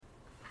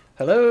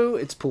Hello,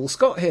 it's Paul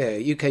Scott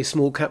here, UK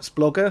Small Caps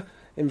blogger,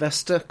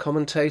 investor,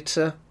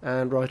 commentator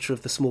and writer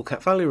of the Small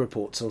Cap Value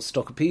Reports on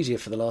Stockopedia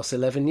for the last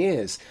 11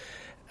 years,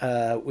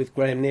 with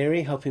Graham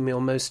Neary helping me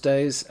on most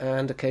days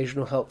and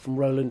occasional help from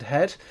Roland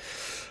Head.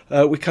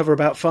 We cover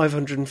about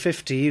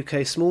 550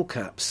 UK small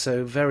caps,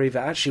 so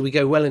actually we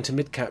go well into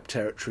mid-cap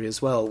territory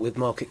as well, with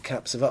market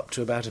caps of up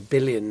to about $1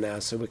 billion now,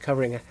 so we're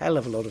covering a hell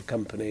of a lot of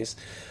companies,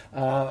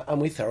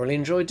 and we thoroughly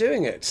enjoy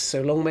doing it,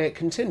 so long may it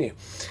continue.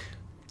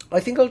 I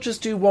think I'll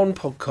just do one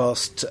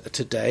podcast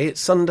today. It's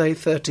Sunday,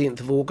 13th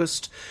of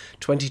August,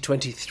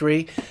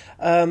 2023.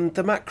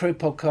 The macro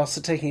podcasts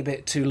are taking a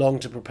bit too long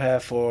to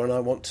prepare for, and I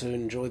want to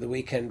enjoy the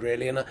weekend,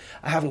 really. And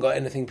I haven't got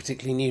anything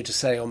particularly new to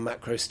say on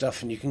macro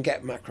stuff, and you can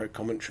get macro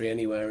commentary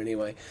anywhere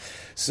anyway.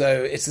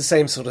 So it's the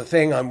same sort of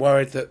thing. I'm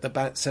worried that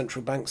the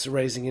central banks are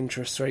raising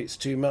interest rates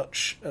too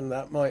much, and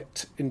that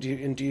might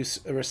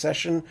induce a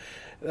recession.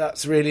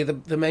 That's really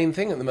the main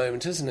thing at the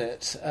moment, isn't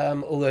it?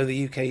 Although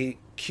the UK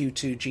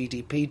Q2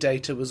 GDP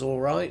data was all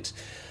right.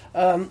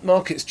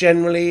 Markets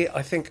generally,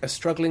 I think, are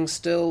struggling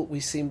still. We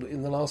seem,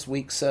 in the last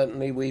week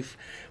certainly, we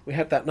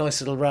had that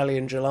nice little rally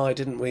in July,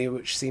 didn't we,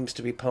 which seems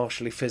to be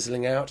partially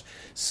fizzling out.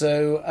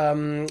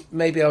 So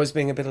maybe I was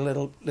being a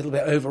little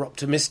bit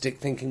over-optimistic,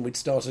 thinking we'd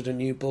started a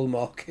new bull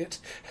market.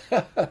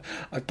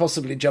 I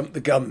possibly jumped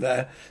the gun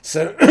there.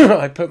 So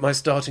I put my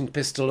starting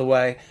pistol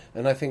away,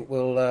 and I think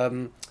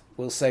we'll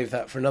save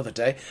that for another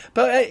day.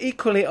 But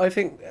equally, I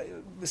think,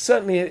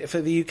 certainly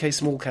for the UK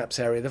small caps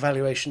area, the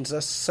valuations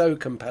are so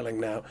compelling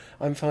now.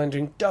 I'm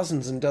finding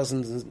dozens and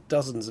dozens and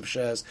dozens of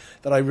shares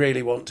that I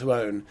really want to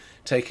own,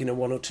 taking a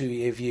 1 or 2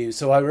 year view.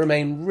 So I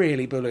remain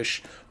really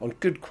bullish on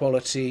good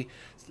quality,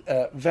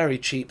 very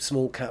cheap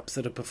small caps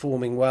that are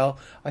performing well.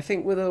 I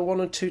think with a 1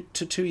 or 2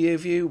 to 2 year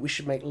view, we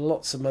should make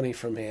lots of money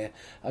from here.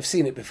 I've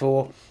seen it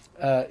before.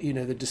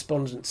 The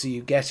despondency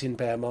you get in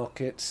bear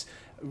markets.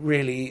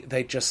 Really,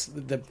 they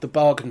just the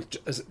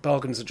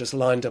bargains are just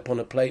lined up on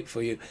a plate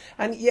for you.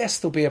 And yes,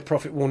 there'll be a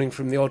profit warning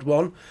from the odd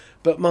one,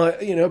 but my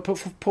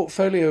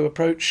portfolio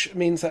approach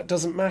means that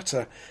doesn't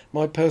matter.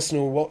 My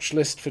personal watch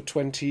list for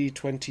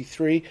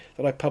 2023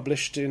 that I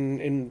published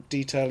in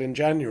detail in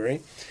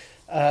January.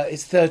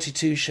 It's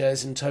 32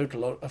 shares in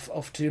total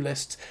off two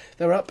lists.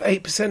 They're up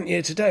 8%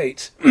 year to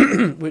date,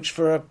 which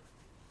for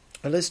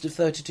a list of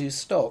 32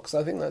 stocks,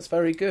 I think that's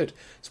very good.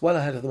 It's well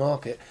ahead of the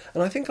market.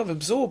 And I think I've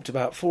absorbed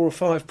about 4 or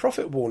 5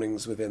 profit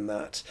warnings within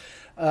that,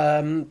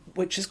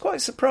 which is quite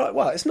surprising.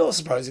 Well, it's not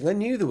surprising. I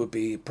knew there would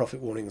be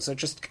profit warnings. I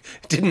just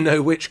didn't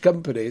know which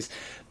companies.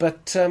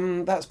 But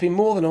that's been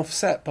more than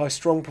offset by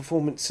strong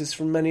performances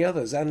from many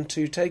others and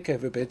 2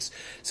 takeover bids.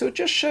 So it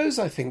just shows,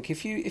 I think,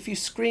 if you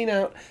screen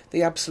out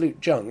the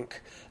absolute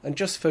junk and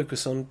just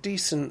focus on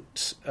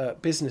decent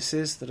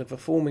businesses that are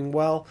performing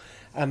well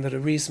and that are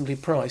reasonably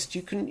priced,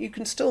 you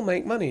can still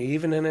make money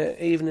even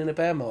in a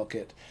bear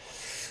market.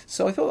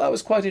 So I thought that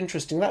was quite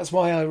interesting. That's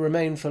why I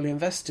remain fully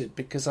invested,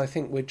 because I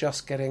think we're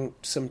just getting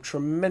some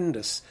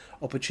tremendous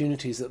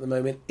opportunities at the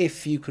moment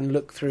if you can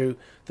look through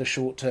the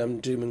short-term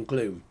doom and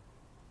gloom.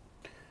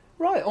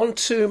 Right, on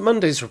to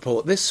Monday's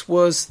report. This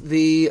was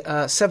the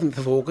 7th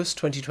of August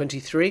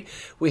 2023.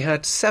 We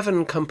had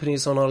 7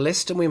 companies on our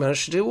list and we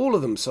managed to do all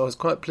of them, so I was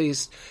quite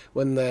pleased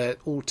when they're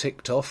all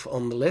ticked off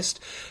on the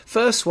list.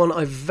 First one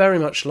I very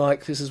much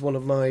like. This is one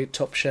of my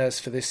top shares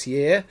for this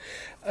year.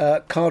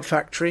 Card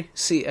Factory,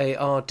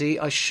 CARD.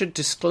 I should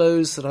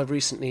disclose that I've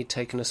recently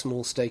taken a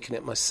small stake in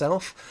it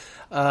myself.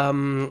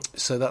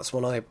 So that's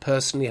one I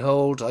personally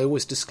hold. I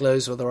always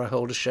disclose whether I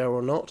hold a share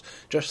or not,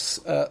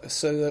 just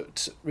so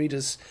that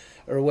readers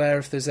are aware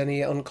if there's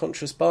any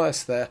unconscious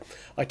bias there.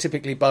 I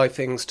typically buy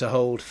things to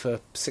hold for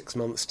 6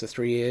 months to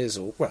 3 years,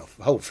 or, well,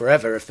 hold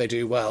forever if they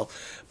do well.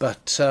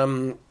 But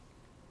I'm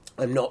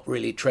not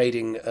really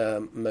trading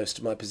most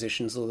of my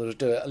positions, although I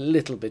do a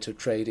little bit of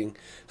trading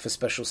for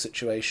special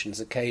situations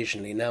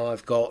occasionally. Now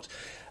I've got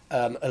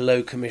a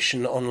low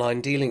commission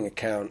online dealing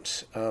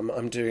account.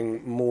 I'm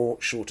doing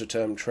more shorter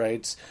term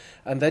trades,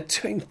 and they're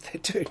doing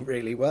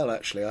really well,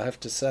 actually, I have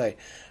to say.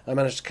 I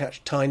managed to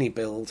catch Tiny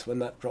Build when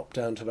that dropped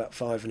down to about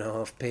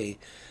 5.5p,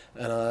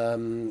 and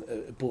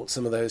I bought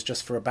some of those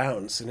just for a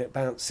bounce, and it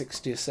bounced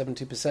 60 or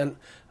 70%,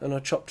 and I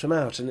chopped them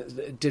out, and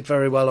it did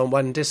very well on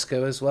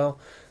WANdisco as well,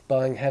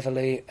 buying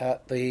heavily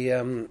at the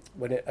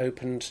when it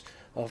opened.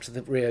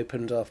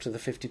 Reopened after the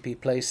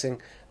 50p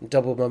placing, and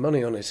doubled my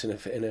money on it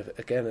in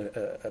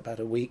about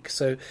a week.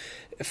 So,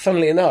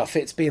 funnily enough,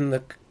 it's been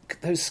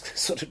those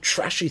sort of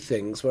trashy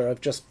things where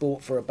I've just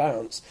bought for a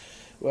bounce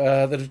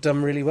that have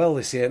done really well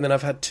this year. And then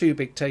I've had 2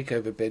 big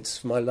takeover bids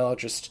for my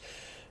largest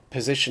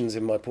positions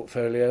in my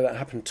portfolio. That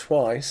happened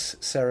twice,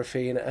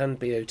 Seraphine and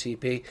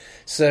BOTP.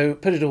 So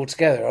put it all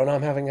together, and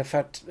I'm having a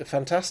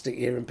fantastic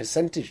year in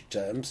percentage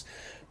terms.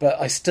 But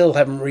I still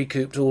haven't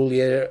recouped all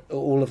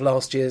of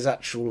last year's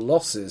actual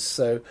losses,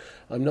 so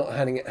I'm not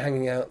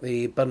hanging out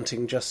the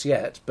bunting just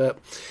yet. But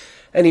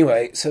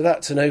Anyway, so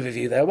that's an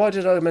overview there. Why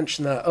did I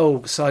mention that?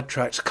 Oh,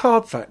 sidetracked.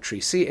 Card Factory,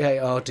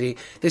 CARD.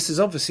 This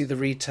is obviously the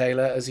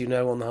retailer, as you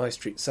know, on the high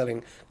street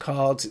selling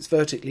cards. It's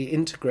vertically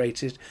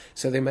integrated,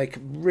 so they make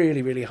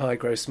really, really high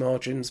gross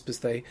margins because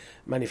they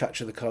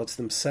manufacture the cards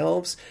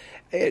themselves.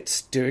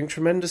 It's doing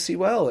tremendously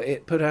well.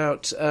 It put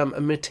out a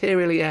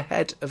materially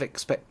ahead of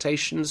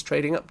expectations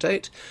trading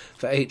update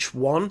for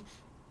H1.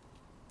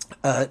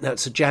 Now,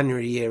 it's a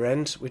January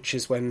year-end, which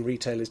is when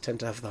retailers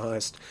tend to have the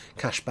highest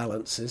cash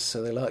balances,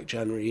 so they like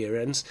January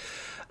year-ends.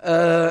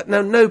 Now,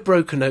 no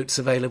broker notes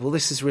available.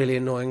 This is really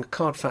annoying.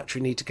 Card Factory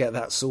need to get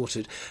that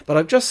sorted. But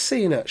I've just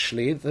seen,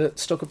 actually, that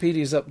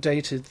Stockopedia's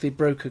updated the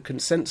broker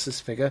consensus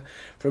figure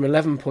from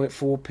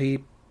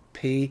 11.4p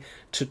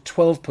to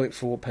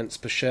 12.4 pence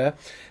per share.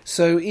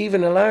 So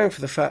even allowing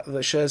for the fact that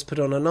the shares put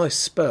on a nice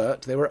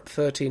spurt, they were up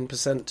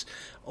 13%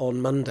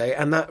 on Monday,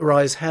 and that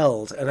rise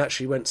held and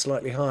actually went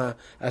slightly higher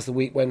as the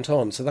week went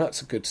on. So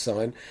that's a good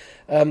sign.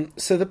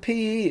 So the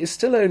PE is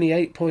still only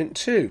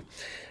 8.2.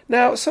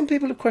 Now, some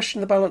people have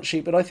questioned the balance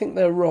sheet, but I think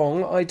they're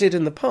wrong. I did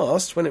in the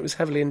past when it was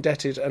heavily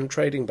indebted and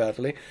trading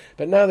badly,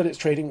 but now that it's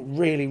trading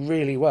really,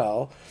 really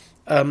well,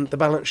 the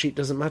balance sheet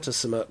doesn't matter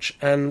so much,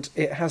 and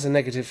it has a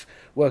negative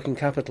working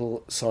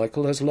capital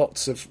cycle, as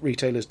lots of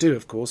retailers do,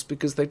 of course,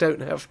 because they don't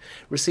have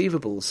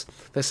receivables.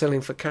 They're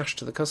selling for cash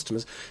to the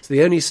customers. So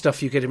the only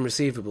stuff you get in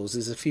receivables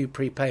is a few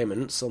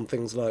prepayments on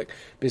things like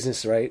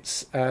business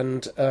rates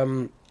and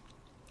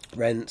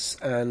rents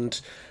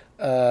and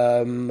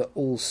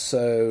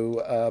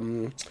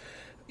also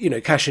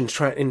cash in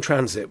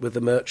transit with the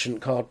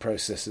merchant card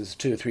processors,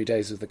 2 or 3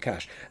 days of the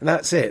cash. And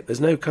that's it.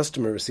 There's no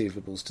customer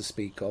receivables to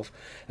speak of,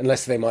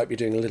 unless they might be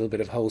doing a little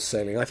bit of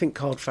wholesaling. I think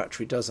Card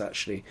Factory does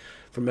actually,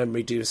 from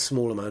memory, do a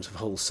small amount of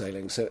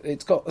wholesaling. So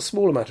it's got a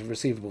small amount of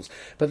receivables.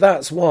 But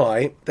that's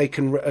why they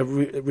can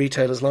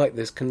retailers like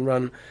this can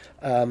run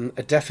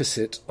a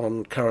deficit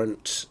on the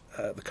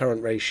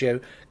current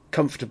ratio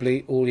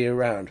comfortably all year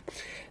round.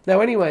 Now,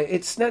 anyway,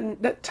 its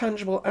net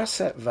tangible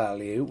asset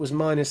value was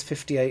minus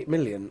 58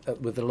 million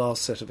with the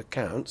last set of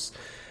accounts.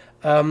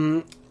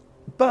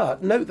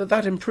 But note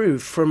that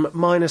improved from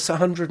minus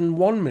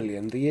 101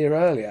 million the year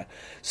earlier.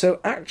 So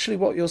actually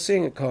what you're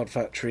seeing at Card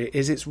Factory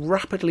is it's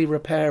rapidly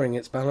repairing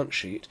its balance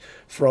sheet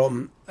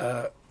from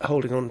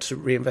holding on to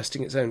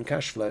reinvesting its own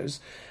cash flows.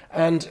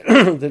 And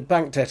the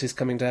bank debt is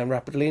coming down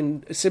rapidly,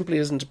 and it simply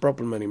isn't a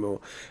problem anymore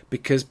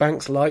because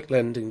banks like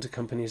lending to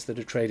companies that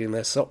are trading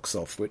their socks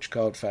off, which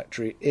Card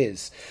Factory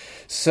is.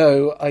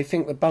 So I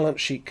think the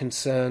balance sheet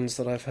concerns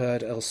that I've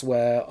heard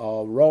elsewhere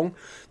are wrong.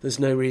 There's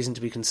no reason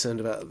to be concerned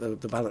about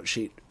the balance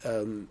sheet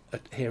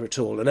here at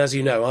all. And as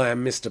you know, I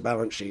am Mr.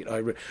 Balance Sheet.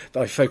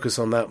 I focus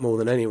on that more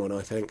than anyone,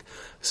 I think.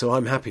 So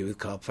I'm happy with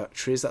Card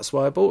Factories. That's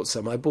why I bought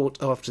some. I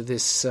bought after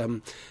this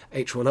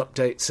H1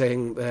 update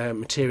saying they're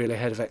materially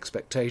ahead of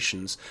expectations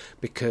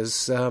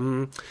because,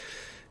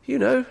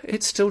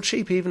 it's still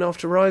cheap even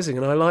after rising,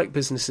 and I like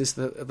businesses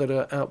that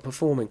are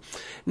outperforming.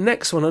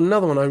 Next one,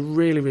 another one I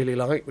really, really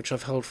like, which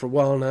I've held for a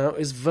while now,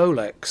 is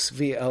Volex,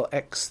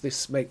 VLX.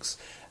 This makes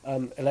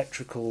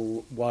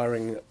electrical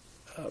wiring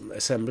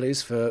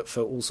assemblies for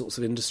all sorts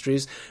of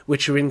industries,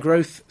 which are in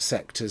growth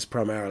sectors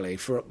primarily.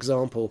 For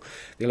example,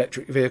 the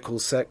electric vehicle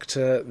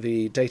sector,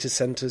 the data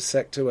centres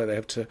sector, where they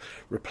have to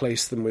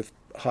replace them with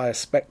higher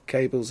spec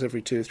cables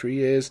every 2 or 3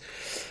 years,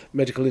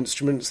 medical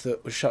instruments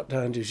that were shut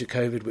down due to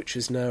COVID, which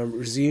is now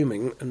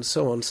resuming, and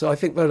so on. So I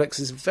think Volex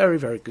is a very,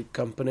 very good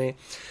company.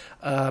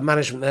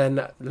 Management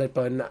there, led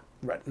by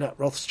Nat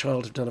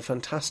Rothschild, have done a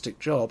fantastic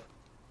job.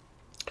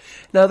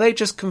 Now, they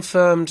just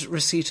confirmed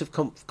receipt of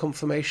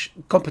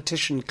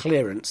competition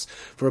clearance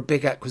for a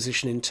big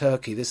acquisition in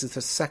Turkey. This is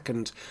the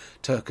second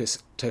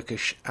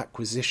Turkish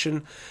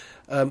acquisition.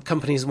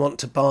 Companies want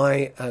to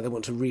buy, they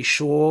want to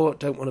reshore,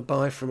 don't want to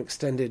buy from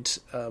extended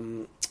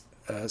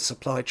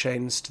supply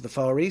chains to the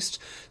Far East.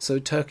 So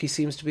Turkey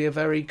seems to be a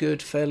very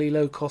good, fairly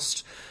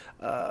low-cost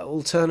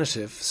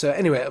alternative. So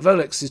anyway,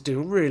 Volex is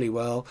doing really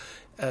well.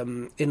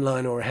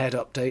 Inline or ahead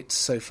updates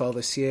so far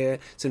this year.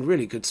 It's in a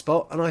really good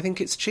spot, and I think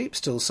it's cheap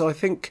still. So I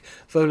think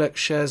Volex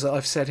shares,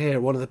 I've said here,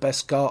 one of the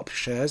best GARP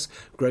shares,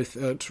 growth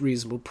at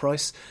reasonable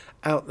price,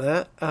 out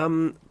there.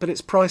 But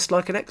it's priced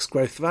like an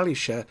ex-growth value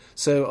share.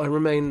 So I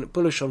remain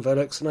bullish on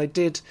Volex, and I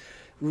did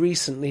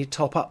recently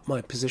top up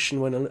my position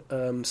when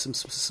some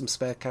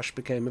spare cash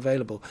became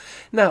available.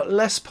 Now,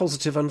 less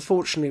positive,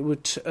 unfortunately,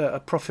 would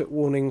a profit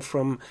warning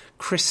from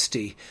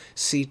Christie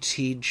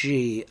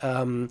CTG,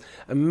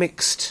 a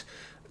mixed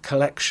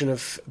collection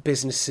of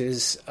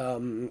businesses.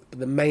 The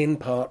main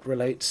part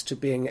relates to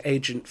being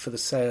agent for the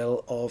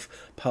sale of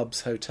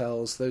pubs,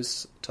 hotels,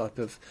 those type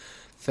of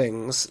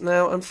things.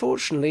 Now,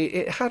 unfortunately,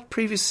 it had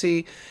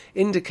previously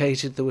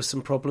indicated there were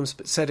some problems,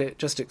 but said it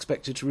just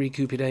expected to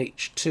recoup in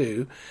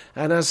H2.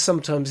 And as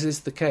sometimes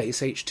is the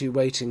case, H2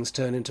 weightings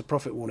turn into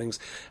profit warnings.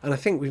 And I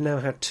think we've now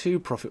had 2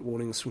 profit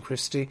warnings from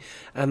Christie,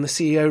 and the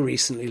CEO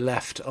recently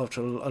left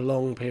after a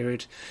long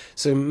period.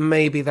 So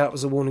maybe that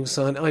was a warning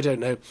sign. I don't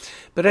know.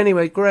 But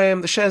anyway,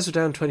 Graham, the shares were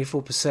down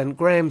 24%.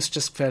 Graham's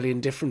just fairly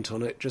indifferent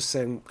on it, just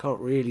saying can't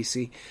really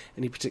see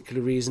any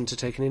particular reason to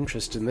take an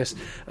interest in this.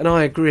 And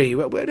I agree.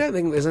 I don't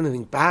think there's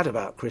anything bad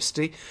about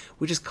Christie.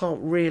 We just can't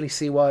really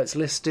see why it's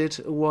listed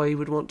or why you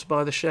would want to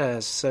buy the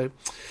shares. So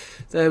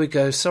there we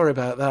go. Sorry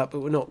about that,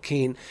 but we're not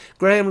keen.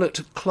 Graham looked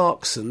at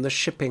Clarkson, the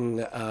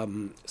shipping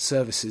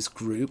services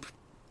group.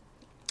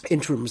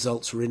 Interim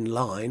results were in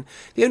line.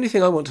 The only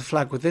thing I want to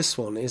flag with this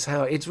one is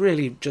how it's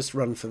really just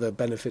run for the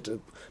benefit of,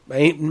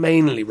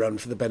 mainly run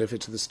for the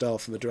benefit of the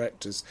staff and the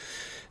directors.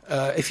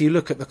 If you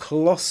look at the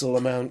colossal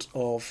amount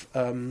of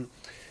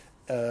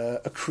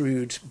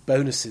accrued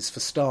bonuses for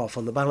staff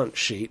on the balance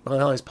sheet, my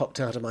eyes popped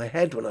out of my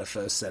head when I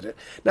first said it.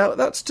 Now,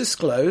 that's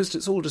disclosed.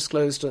 It's all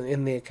disclosed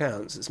in the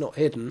accounts. It's not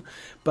hidden.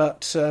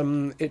 But,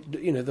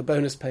 the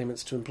bonus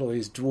payments to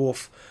employees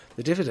dwarf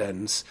the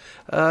dividends.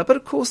 But,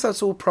 of course,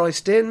 that's all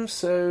priced in.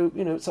 So,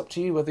 it's up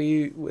to you whether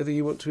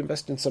you want to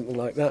invest in something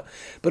like that.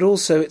 But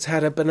also it's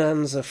had a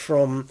bonanza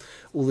from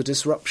all the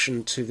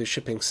disruption to the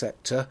shipping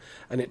sector.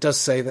 And it does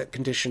say that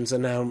conditions are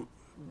now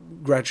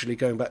gradually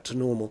going back to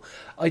normal.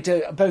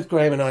 Both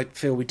Graham and I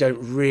feel we don't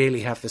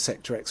really have the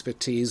sector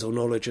expertise or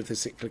knowledge of the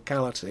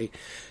cyclicality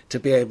to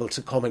be able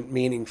to comment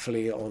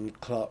meaningfully on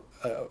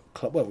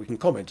well, we can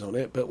comment on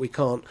it, but we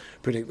can't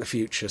predict the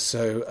future.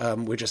 So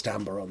we're just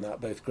amber on that,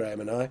 both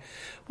Graham and I.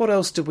 What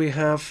else did we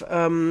have?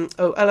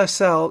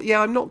 LSL.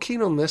 Yeah, I'm not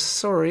keen on this.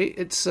 Sorry,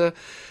 it's an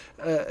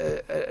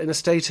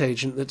estate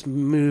agent that's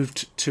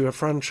moved to a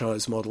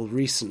franchise model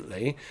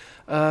recently.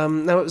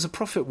 Now, it was a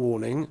profit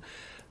warning.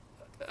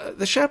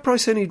 The share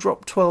price only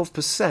dropped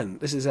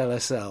 12%, this is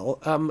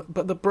LSL,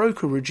 but the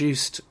broker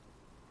reduced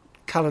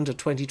calendar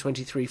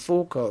 2023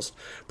 forecast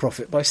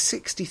profit by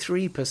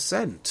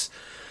 63%.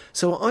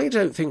 So I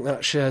don't think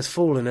that share's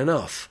fallen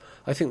enough.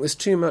 I think there's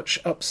too much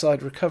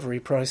upside recovery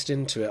priced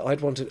into it.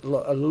 I'd want it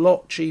a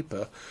lot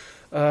cheaper.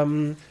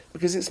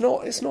 Because it's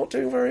not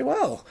doing very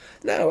well.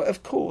 Now,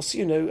 of course,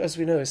 as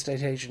we know,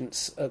 estate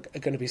agents are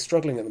going to be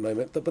struggling at the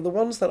moment, but the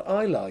ones that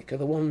I like are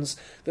the ones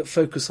that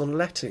focus on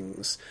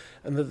lettings.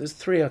 And there's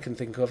 3 I can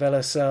think of.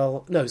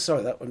 LSL, no,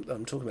 sorry, that one,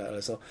 I'm talking about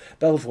LSL.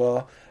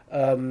 Belvoir,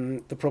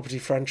 the Property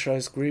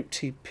Franchise Group,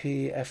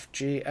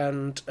 TPFG,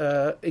 and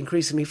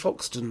increasingly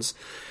Foxtons.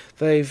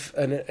 They've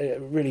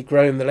really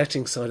grown the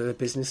letting side of the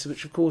business,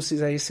 which, of course,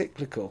 is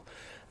acyclical.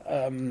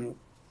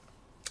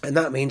 And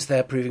that means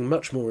they're proving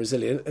much more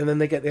resilient, and then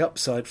they get the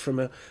upside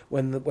from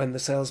when the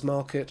sales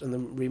market and the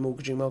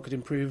remortgaging market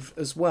improve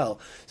as well.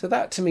 So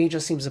that, to me,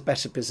 just seems a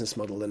better business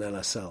model than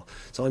LSL.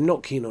 So I'm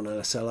not keen on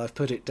LSL. I've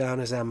put it down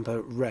as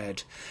amber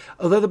red.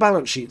 Although the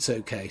balance sheet's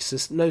okay, so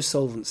there's no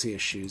solvency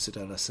issues at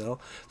LSL.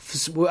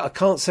 I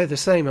can't say the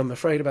same, I'm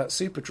afraid, about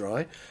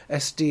Superdry,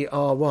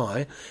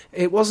 SDRY.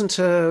 It wasn't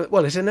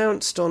it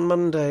announced on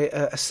Monday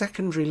a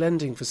secondary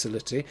lending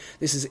facility.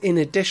 This is in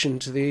addition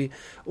to the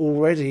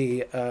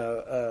already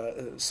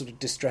sort of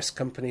distressed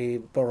company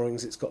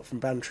borrowings it's got from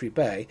Bantry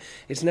Bay.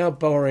 It's now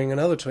borrowing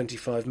another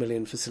 25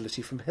 million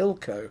facility from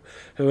Hilco,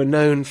 who are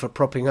known for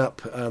propping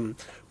up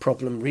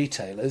problem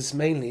retailers,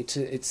 mainly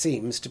it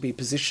seems to be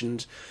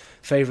positioned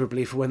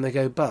favourably for when they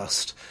go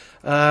bust.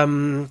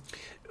 That's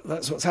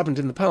what's happened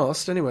in the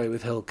past anyway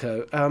with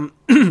Hilco.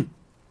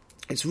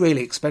 It's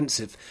really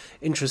expensive.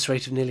 Interest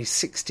rate of nearly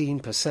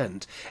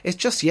 16%. It's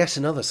just yet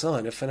another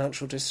sign of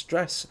financial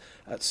distress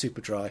at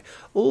Superdry.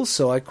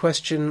 Also, I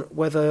question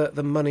whether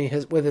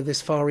whether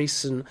this Far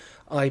Eastern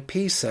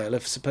IP sale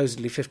of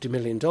supposedly $50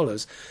 million,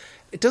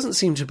 it doesn't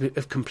seem to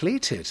have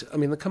completed. I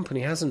mean, the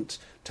company hasn't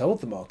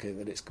told the market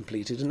that it's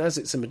completed, and as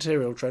it's a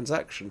material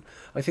transaction,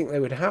 I think they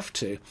would have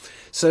to.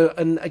 So,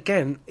 and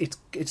again,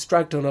 it's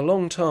dragged on a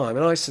long time,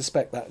 and I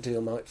suspect that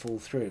deal might fall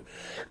through.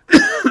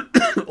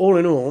 All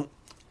in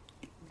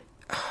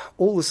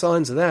all the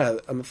signs are there,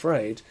 I'm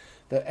afraid,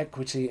 that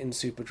equity in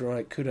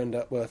Superdry could end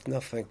up worth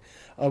nothing.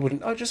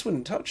 I just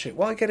wouldn't touch it.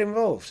 Why get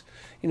involved?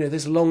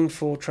 This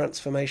longed-for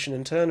transformation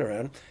and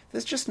turnaround,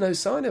 there's just no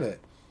sign of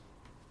it.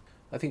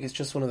 I think it's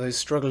just one of those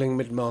struggling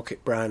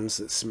mid-market brands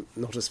that's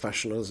not as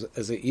fashionable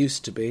as it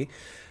used to be.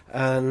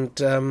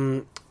 And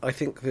I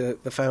think the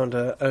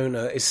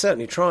founder-owner is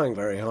certainly trying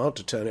very hard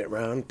to turn it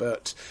around,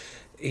 but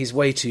he's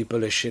way too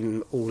bullish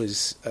in all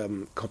his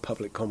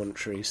public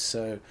commentary.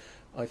 So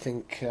I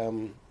think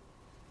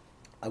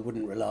I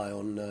wouldn't rely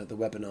on the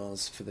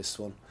webinars for this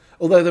one,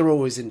 although they're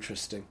always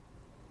interesting.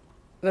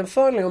 Then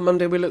finally on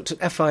Monday we looked at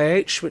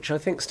FIH, which I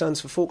think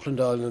stands for Falkland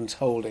Islands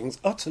Holdings,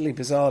 utterly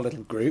bizarre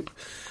little group.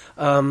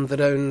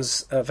 that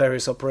owns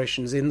various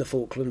operations in the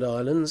Falkland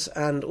Islands,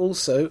 and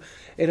also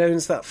it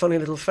owns that funny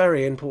little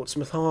ferry in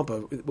Portsmouth Harbour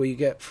where you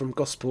get from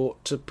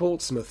Gosport to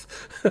Portsmouth,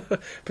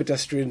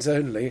 pedestrians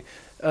only.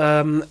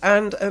 And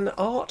an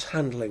art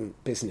handling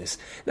business.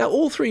 Now,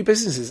 all three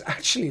businesses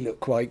actually look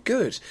quite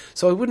good,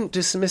 so I wouldn't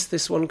dismiss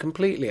this one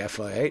completely,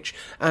 FIH,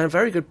 and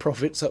very good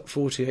profits, up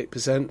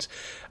 48%.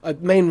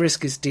 Main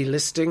risk is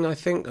delisting, I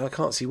think. I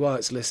can't see why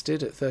it's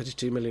listed at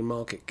 32 million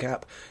market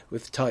cap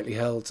with tightly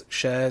held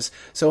shares.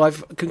 So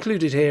I've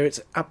concluded here it's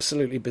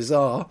absolutely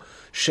bizarre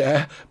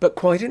share, but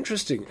quite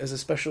interesting as a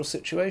special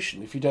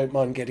situation, if you don't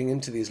mind getting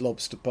into these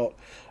lobster pot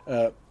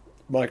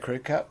micro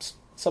caps.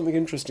 Something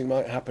interesting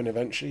might happen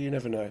eventually, you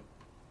never know.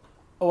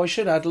 Oh, I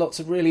should add lots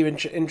of really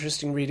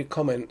interesting reader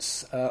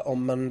comments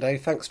on Monday.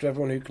 Thanks to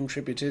everyone who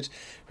contributed.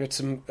 We had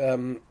some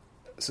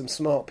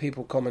smart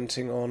people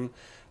commenting on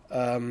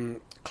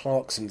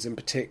Clarksons in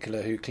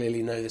particular, who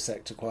clearly know the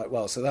sector quite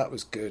well, so that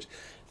was good.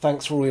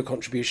 Thanks for all your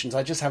contributions.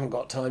 I just haven't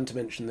got time to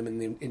mention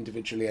them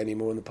individually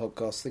anymore in the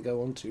podcast. They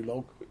go on too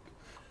long.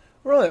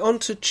 Right, on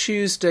to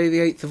Tuesday the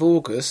 8th of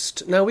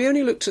August. Now, we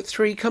only looked at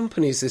 3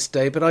 companies this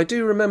day, but I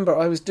do remember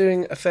I was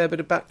doing a fair bit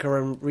of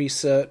background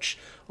research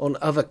on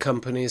other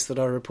companies that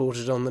I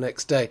reported on the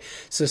next day.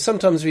 So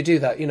sometimes we do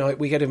that,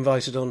 we get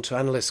invited on to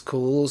analyst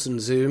calls and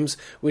Zooms,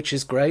 which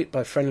is great,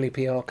 by friendly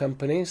PR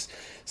companies.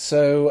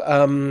 So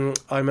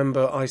I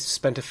remember I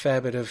spent a fair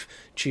bit of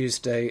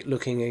Tuesday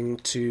looking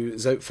into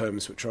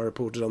Zotefoams, which I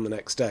reported on the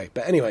next day.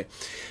 But anyway,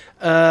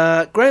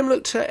 Graham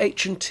looked at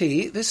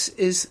H&T. This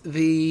is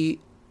the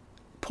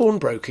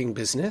pawnbroking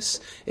business.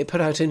 It put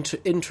out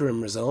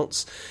interim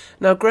results.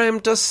 Now, Graham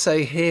does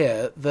say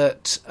here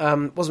that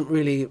wasn't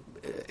really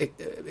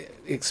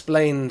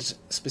explained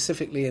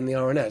specifically in the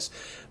RNS,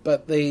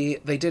 but they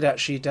did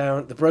actually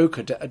the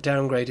broker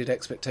downgraded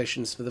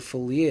expectations for the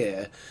full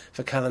year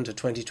for calendar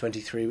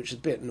 2023, which is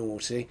a bit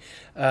naughty.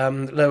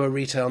 Lower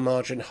retail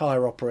margin,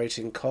 higher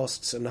operating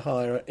costs and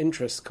higher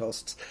interest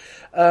costs.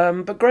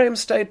 But Graham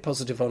stayed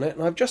positive on it,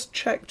 and I've just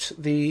checked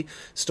the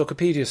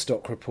Stockopedia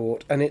stock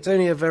report, and it's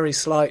only a very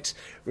slight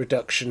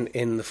reduction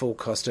in the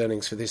forecast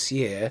earnings for this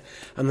year,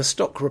 and the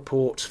stock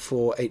report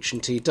for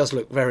H&T does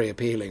look very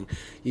appealing.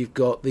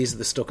 These are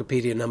the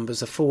Stockopedia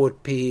numbers, a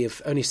forward PE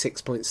of only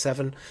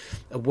 6.7,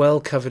 a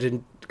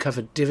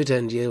well-covered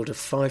dividend yield of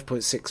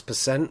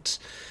 5.6%.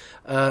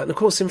 And of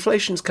course,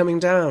 inflation's coming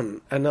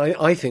down, and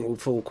I think will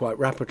fall quite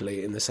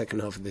rapidly in the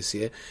second half of this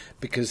year,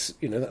 because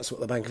that's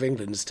what the Bank of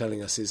England is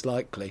telling us is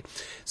likely.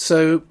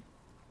 So,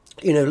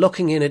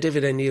 locking in a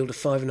dividend yield of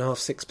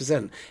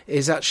 5.5-6%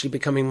 is actually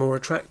becoming more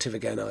attractive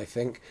again, I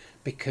think,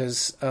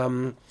 because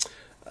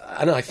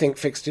and I think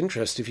fixed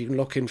interest, if you can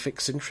lock in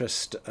fixed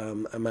interest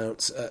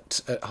amounts at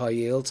high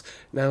yields,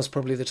 now's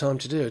probably the time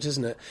to do it,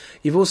 isn't it?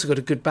 You've also got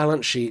a good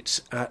balance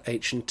sheet at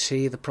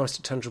H&T. The price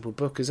to tangible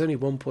book is only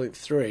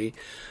 1.3,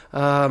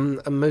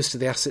 and most of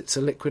the assets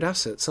are liquid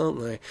assets,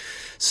 aren't they?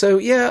 So,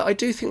 yeah, I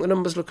do think the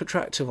numbers look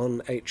attractive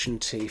on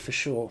H&T for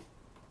sure.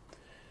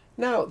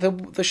 Now,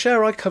 the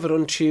share I covered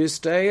on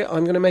Tuesday,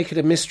 I'm going to make it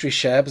a mystery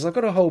share because I've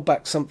got to hold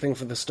back something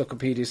for the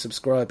Stockopedia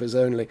subscribers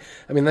only.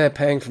 I mean, they're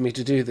paying for me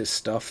to do this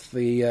stuff,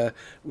 to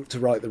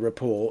write the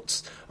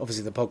reports.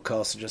 Obviously, the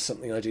podcasts are just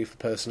something I do for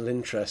personal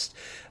interest.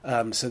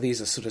 So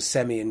these are sort of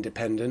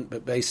semi-independent,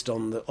 but based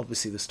on,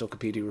 obviously, the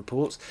Stockopedia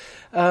reports.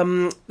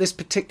 This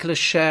particular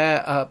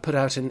share put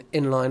out an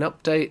inline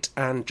update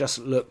and just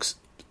looks,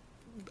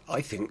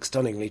 I think,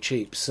 stunningly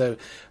cheap. So,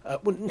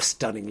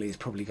 stunningly is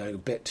probably going a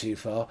bit too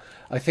far.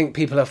 I think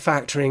people are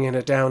factoring in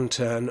a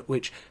downturn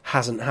which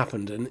hasn't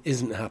happened and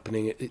isn't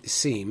happening, it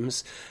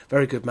seems.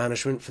 Very good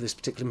management for this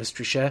particular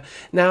mystery share.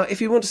 Now,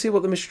 if you want to see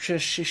what the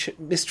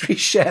mystery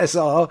shares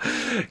are,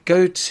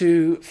 go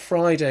to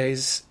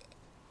Friday's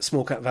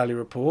Small Cap Value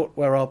report,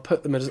 where I'll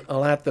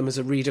add them as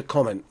a reader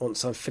comment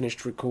once I've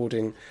finished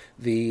recording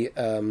the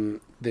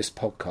this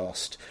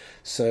podcast.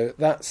 So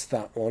that's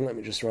that one. Let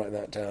me just write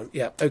that down.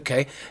 Yeah,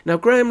 okay. Now,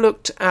 Graham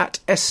looked at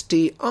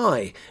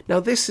SDI. Now,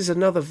 this is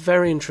another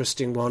very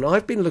interesting one.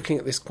 I've been looking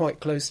at this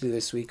quite closely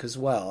this week as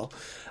well.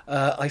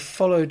 I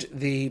followed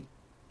the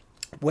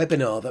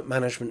webinar that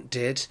management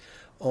did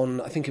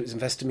on, I think it was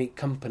Investor Meet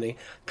Company.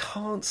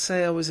 Can't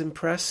say I was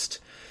impressed,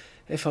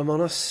 if I'm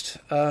honest.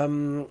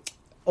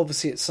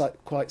 Obviously, it's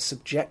quite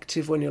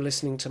subjective when you're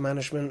listening to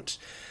management.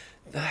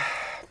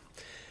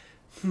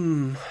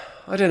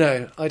 I don't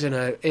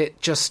know.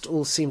 It just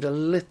all seemed a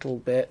little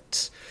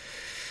bit,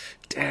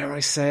 dare I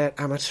say it,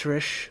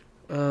 amateurish.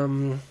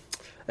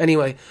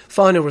 Anyway,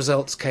 final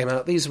results came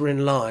out. These were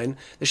in line.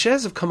 The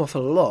shares have come off a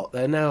lot.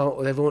 They've now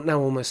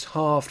almost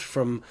halved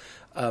from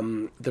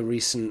the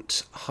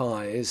recent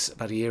highs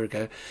about a year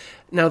ago.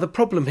 Now, the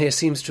problem here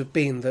seems to have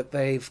been that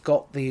they've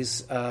got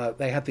these,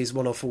 they had these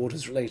one-off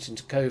orders relating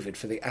to COVID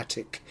for the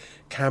Attic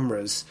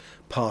cameras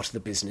part of the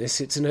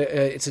business. It's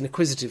an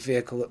acquisitive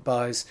vehicle that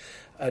buys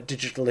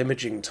digital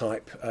imaging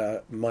type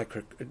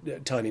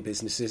tiny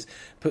businesses,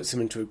 puts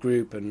them into a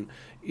group, and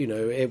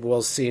it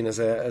was seen as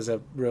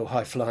a real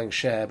high flying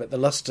share. But the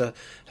lustre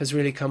has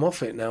really come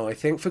off it now, I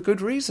think, for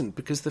good reason,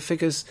 because the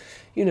figures,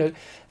 the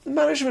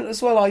management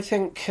as well. I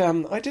think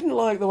I didn't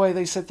like the way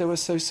they said they were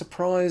so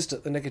surprised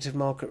at the negative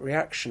market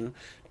reaction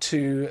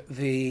to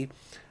the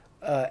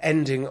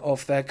ending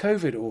of their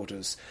COVID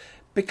orders.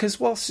 Because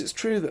whilst it's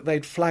true that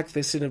they'd flagged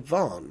this in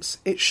advance,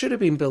 it should have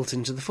been built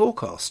into the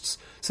forecasts.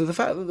 So the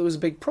fact that there was a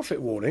big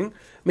profit warning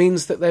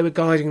means that they were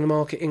guiding the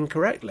market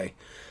incorrectly.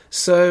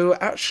 So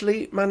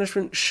actually,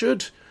 management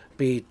should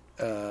be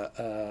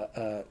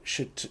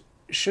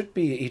should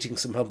be eating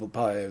some humble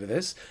pie over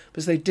this,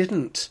 because they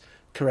didn't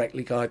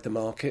correctly guide the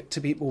market,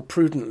 to be more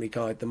prudently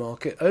guide the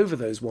market over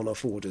those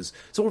one-off orders.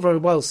 It's all very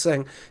well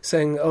saying,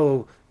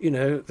 oh,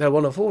 they're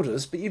one-off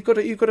orders, but you've got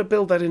to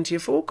build that into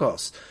your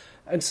forecasts,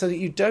 and so that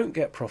you don't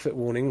get profit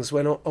warnings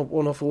when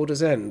one-off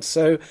orders end.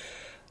 So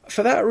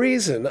for that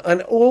reason,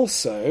 and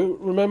also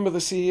remember the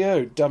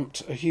CEO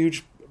dumped a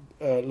huge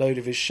load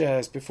of his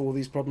shares before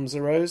these problems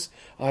arose.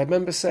 I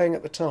remember saying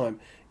at the time,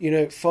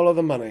 follow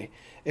the money.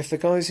 If the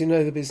guys who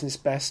know the business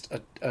best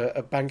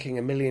are banking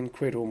 £1 million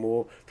or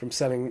more from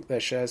selling their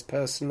shares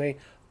personally,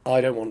 I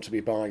don't want to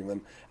be buying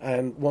them.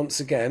 And once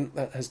again,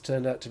 that has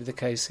turned out to be the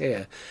case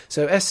here.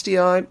 So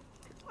SDI,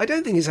 I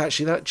don't think it's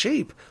actually that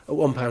cheap at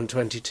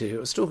 £1.22. I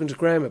was talking to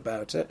Graham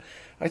about it.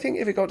 I think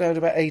if it got down to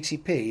about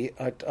 80p,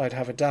 I'd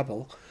have a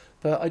dabble.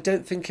 But I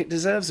don't think it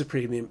deserves a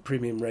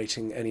premium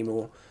rating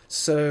anymore.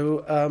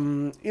 So,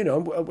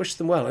 I wish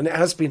them well. And it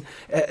has been,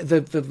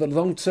 the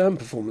long-term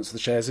performance of the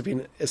shares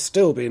has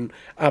still been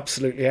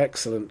absolutely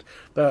excellent.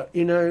 But,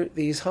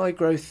 these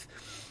high-growth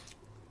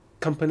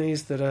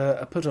companies that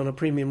are put on a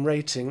premium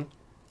rating,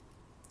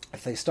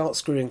 if they start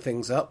screwing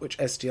things up, which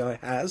SDI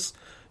has,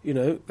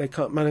 they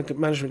can't,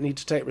 management need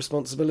to take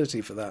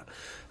responsibility for that.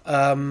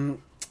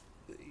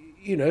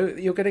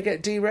 You're going to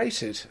get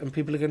derated, and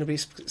people are going to be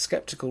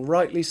sceptical,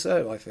 rightly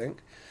so, I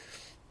think.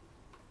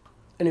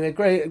 Anyway,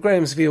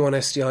 Graham's view on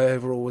SDI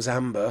overall was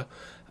amber.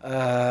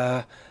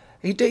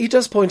 He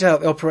does point out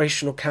the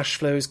operational cash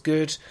flow is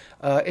good.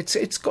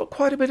 It's got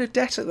quite a bit of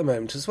debt at the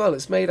moment as well.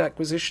 It's made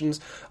acquisitions.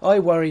 I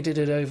worry, did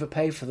it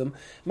overpay for them?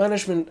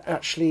 Management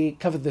actually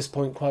covered this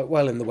point quite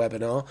well in the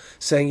webinar,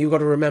 saying you've got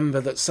to remember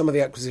that some of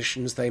the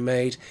acquisitions they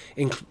made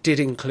did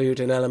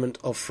include an element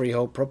of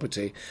freehold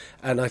property.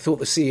 And I thought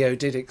the CEO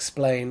did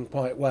explain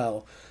quite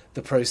well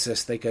the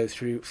process they go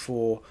through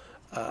for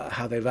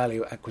how they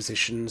value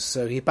acquisitions.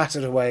 So he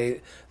batted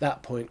away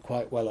that point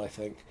quite well, I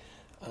think.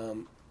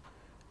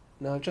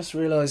 Now, I've just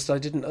realised I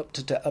didn't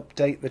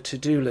update the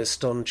to-do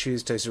list on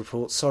Tuesday's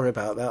report. Sorry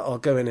about that. I'll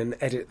go in and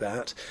edit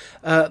that.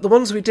 The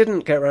ones we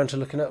didn't get around to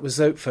looking at was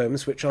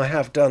Zotefoams, which I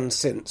have done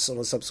since on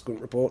a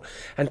subsequent report,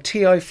 and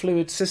TI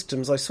Fluid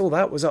Systems. I saw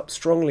that was up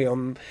strongly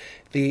on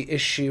the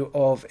issue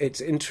of its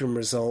interim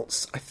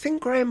results. I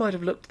think Graham might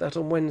have looked at that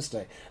on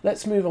Wednesday.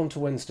 Let's move on to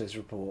Wednesday's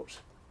report.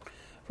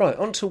 Right,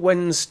 on to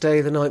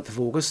Wednesday, the 9th of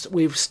August.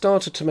 We've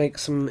started to make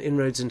some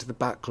inroads into the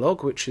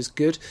backlog, which is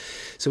good.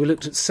 So we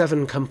looked at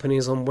 7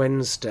 companies on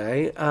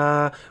Wednesday.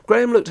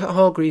 Graham looked at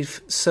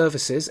Hargreaves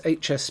Services,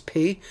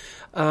 HSP,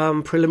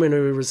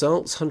 preliminary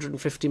results,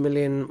 150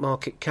 million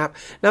market cap.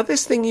 Now,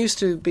 this thing used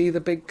to be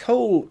the big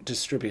coal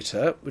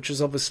distributor, which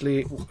has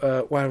obviously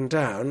wound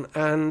down,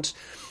 and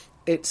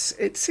it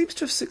seems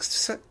to have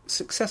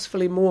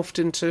successfully morphed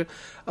into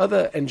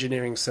other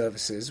engineering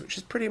services, which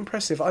is pretty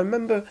impressive. I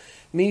remember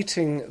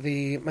meeting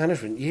the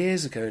management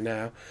years ago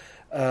now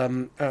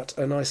at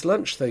a nice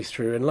lunch they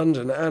threw in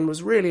London, and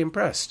was really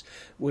impressed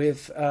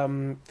with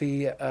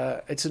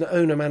it's an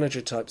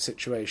owner-manager type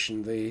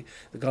situation. The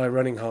guy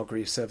running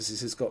Hargreaves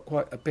Services has got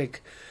quite a big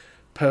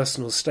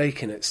personal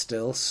stake in it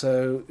still,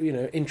 so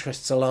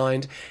interests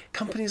aligned.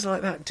 Companies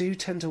like that do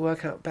tend to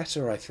work out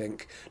better, I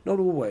think. Not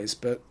always,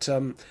 but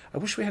I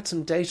wish we had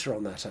some data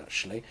on that,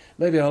 actually.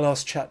 Maybe I'll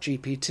ask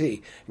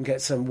ChatGPT and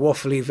get some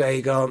waffly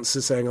vague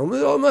answer saying on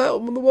the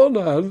one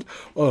hand,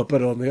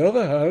 but on the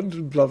other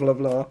hand, blah blah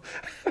blah.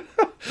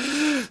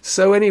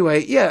 So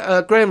anyway,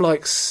 Graham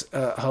likes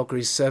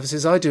Hargreaves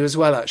Services. I do as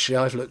well, actually.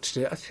 I've looked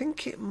at it. I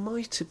think it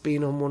might have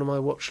been on one of my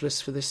watch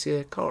lists for this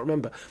year. Can't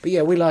remember. But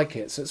yeah, we like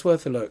it, so it's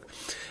worth a look.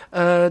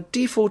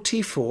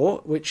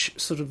 D4T4, which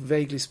sort of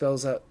vaguely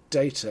spells out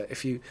data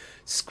if you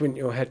squint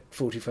your head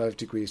 45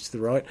 degrees to the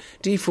right.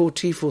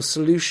 D4T4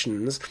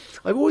 Solutions.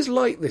 I've always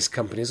liked this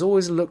company. It's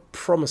always looked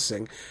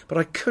promising, but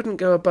I couldn't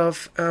go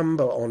above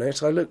amber on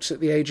it. I looked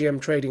at the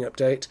AGM trading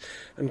update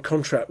and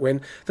contract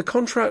win. The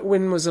contract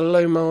win was a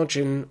low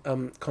margin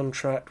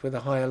contract with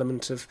a high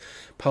element of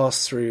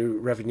pass-through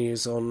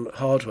revenues on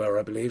hardware,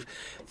 I believe,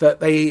 that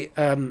they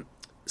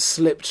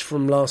slipped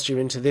from last year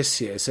into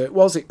this year, so it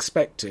was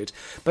expected.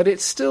 But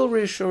it's still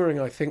reassuring,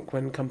 I think,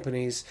 when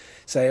companies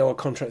say, oh, a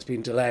contract's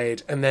been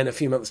delayed, and then a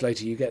few months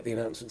later you get the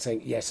announcement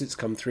saying, yes, it's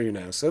come through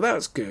now. So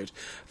that's good.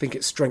 I think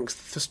it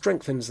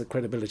strengthens the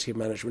credibility of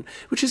management,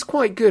 which is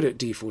quite good at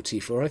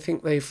D4T4. I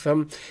think they've,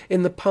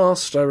 in the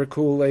past, I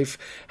recall, they've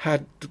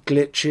had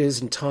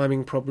glitches and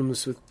timing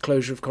problems with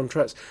closure of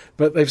contracts,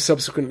 but they've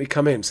subsequently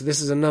come in. So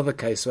this is another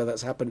case where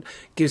that's happened.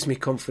 Gives me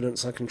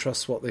confidence. I can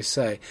trust what they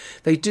say.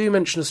 They do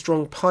mention a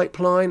strong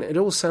pipeline. It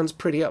all sounds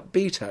pretty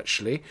upbeat,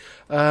 actually.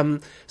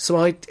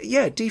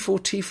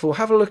 D4T4,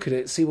 have a look at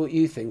it, see what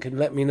you think, and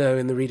let me know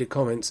in the reader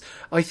comments.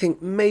 I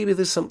think maybe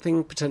there's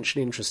something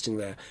potentially interesting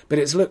there, but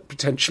it's looked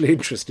potentially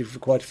interesting for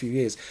quite a few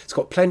years. It's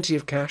got plenty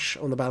of cash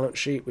on the balance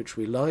sheet, which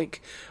we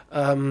like,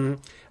 and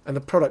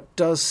the product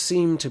does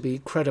seem to be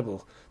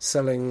credible,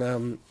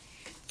 selling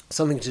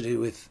something to do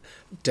with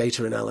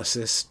data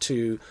analysis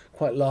to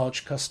quite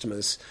large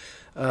customers.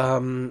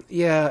 I'm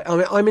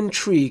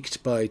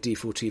intrigued by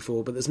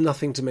D4T4, but there's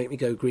nothing to make me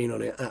go green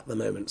on it at the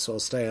moment, so I'll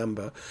stay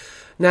amber.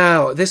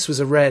 Now, this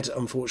was a red,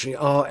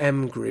 unfortunately.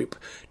 RM Group,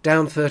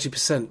 down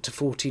 30% to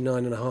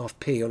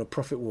 49.5p on a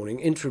profit warning.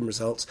 Interim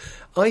results.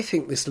 I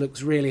think this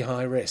looks really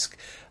high risk.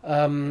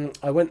 I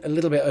went a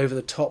little bit over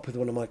the top with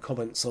one of my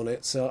comments on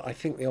it, so I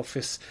think the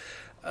office...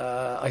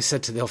 I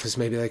said to the office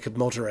maybe they could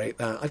moderate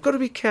that. I've got to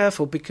be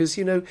careful because,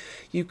 you want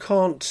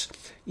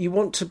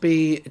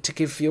to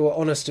give your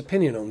honest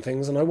opinion on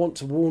things, and I want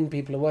to warn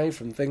people away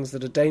from things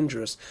that are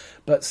dangerous.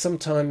 But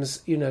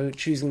sometimes,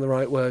 choosing the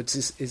right words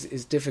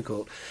is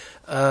difficult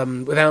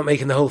without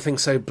making the whole thing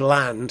so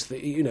bland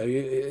that,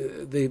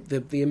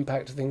 the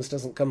impact of things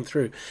doesn't come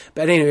through.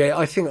 But anyway,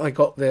 I think I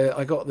got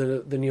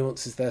the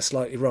nuances there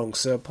slightly wrong,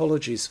 so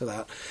apologies for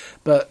that.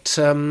 But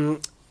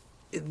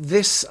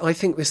I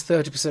think this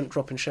 30%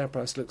 drop in share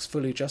price looks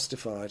fully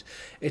justified.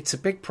 It's a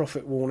big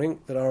profit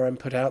warning that RM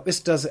put out. This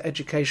does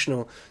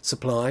educational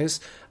supplies.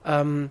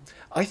 I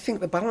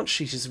think the balance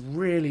sheet is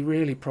really,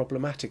 really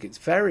problematic. It's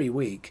very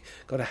weak,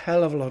 got a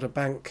hell of a lot of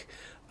bank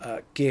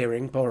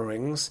gearing,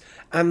 borrowings,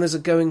 and there's a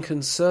going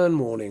concern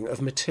warning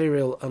of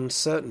material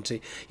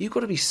uncertainty. You've got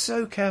to be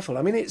so careful.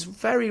 I mean, it's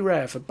very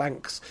rare for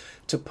banks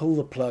to pull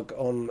the plug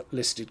on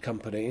listed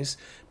companies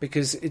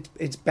because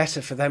it's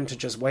better for them to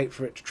just wait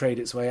for it to trade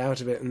its way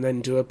out of it and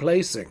then do a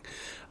placing.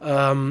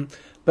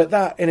 But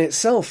that in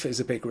itself is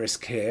a big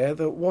risk here,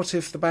 that what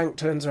if the bank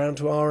turns around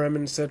to RM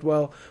and said,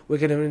 well, we're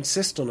going to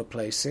insist on a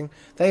placing.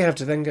 They have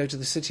to then go to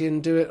the city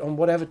and do it on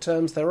whatever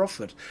terms they're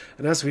offered.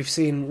 And as we've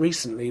seen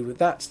recently,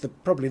 that's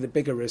probably the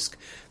bigger risk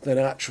than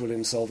actual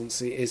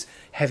insolvency is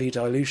heavy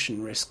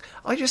dilution risk.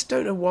 I just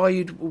don't know why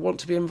you'd want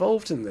to be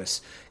involved in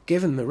this,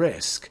 given the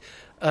risk.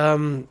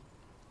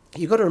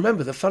 You've got to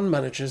remember the fund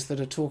managers that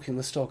are talking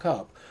the stock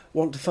up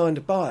want to find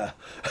a buyer,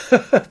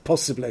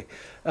 possibly.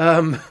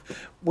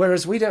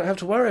 Whereas we don't have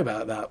to worry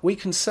about that. We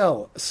can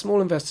sell. As small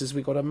investors,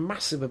 we've got a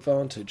massive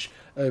advantage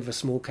over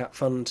small cap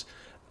fund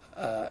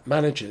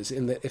managers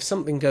in that if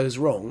something goes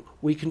wrong,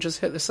 we can just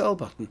hit the sell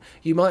button.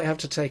 You might have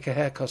to take a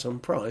haircut on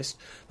price.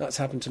 That's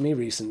happened to me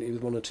recently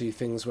with one or two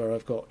things where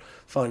I've got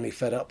finally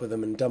fed up with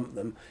them and dumped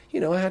them.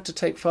 I had to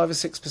take 5 or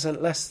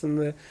 6% less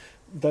than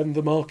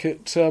the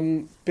market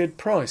bid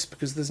price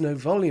because there's no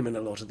volume in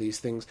a lot of these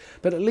things.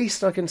 But at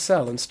least I can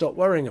sell and stop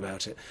worrying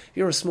about it. If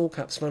you're a small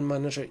caps fund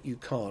manager, you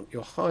can't.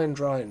 You're high and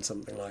dry in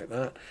something like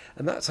that,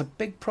 and that's a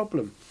big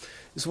problem.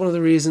 It's one of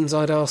the reasons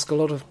I'd ask a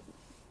lot of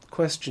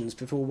questions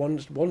before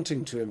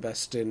wanting to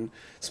invest in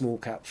small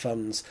cap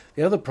funds.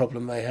 The other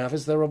problem they have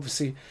is they're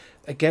obviously,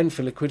 again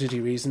for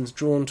liquidity reasons,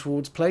 drawn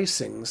towards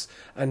placings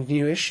and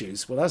new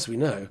issues. Well, as we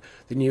know,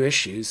 the new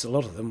issues, a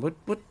lot of them,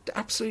 were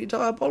absolutely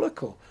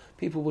diabolical.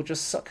 People will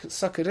just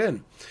suck it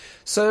in.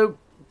 So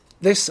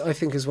this, I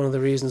think, is one of the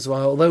reasons why,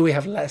 although we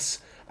have less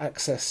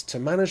access to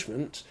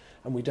management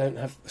and we don't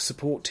have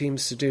support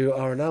teams to do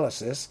our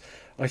analysis,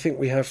 I think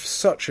we have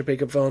such a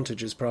big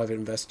advantage as private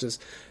investors.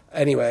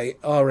 Anyway,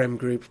 RM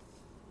Group,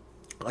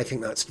 I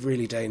think that's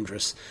really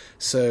dangerous.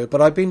 So,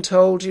 but I've been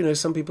told,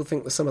 some people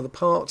think the sum of the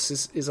parts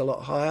is a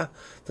lot higher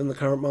than the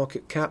current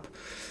market cap.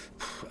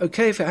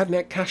 Okay, if it had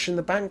net cash in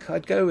the bank,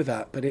 I'd go with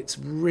that, but it's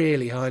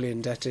really highly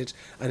indebted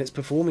and it's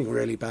performing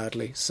really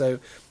badly. So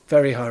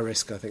very high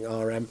risk, I think,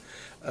 RM.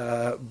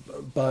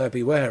 Buyer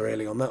beware,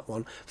 really, on that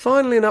one.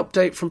 Finally, an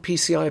update from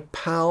PCI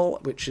Pal,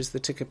 which is the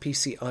ticker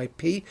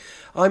PCIP.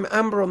 I'm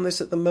amber on this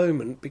at the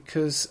moment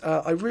because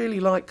I really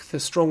like the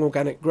strong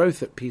organic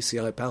growth at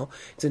PCI Pal.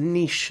 It's a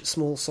niche,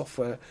 small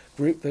software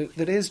group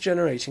that is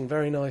generating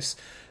very nice,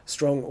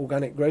 strong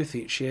organic growth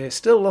each year.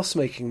 Still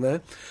loss-making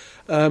there.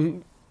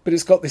 But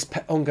it's got this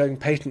ongoing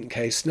patent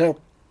case. Now,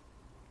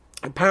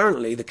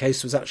 apparently the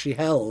case was actually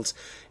held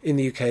in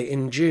the UK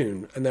in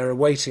June, and they're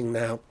awaiting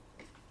now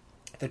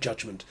the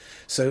judgment.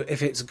 So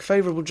if it's a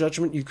favourable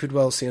judgment, you could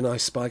well see a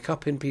nice spike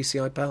up in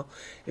PCI Pal.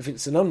 If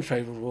it's an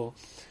unfavourable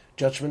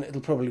judgment, it'll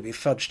probably be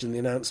fudged in the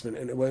announcement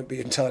and it won't be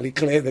entirely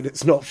clear that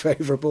it's not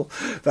favourable.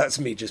 That's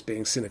me just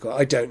being cynical.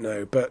 I don't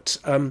know, but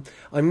I'm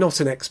not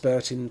an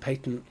expert in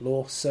patent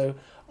law, so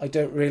I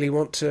don't really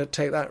want to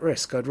take that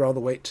risk. I'd rather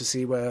wait to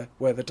see where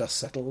the dust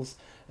settles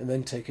and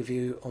then take a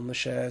view on the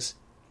shares.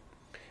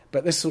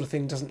 But this sort of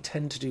thing doesn't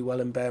tend to do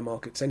well in bear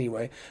markets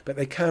anyway, but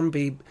they can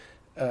be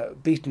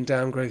beaten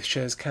down. Growth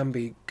shares can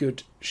be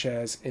good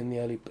shares in the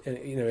early,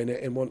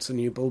 in once a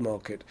new bull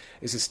market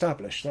is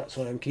established. That's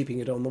why I'm keeping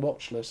it on the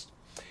watch list.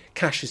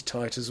 Cash is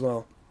tight as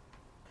well.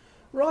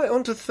 Right,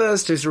 on to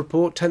Thursday's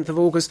report, 10th of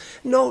August.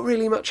 Not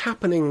really much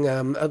happening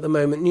at the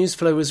moment. News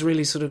flow was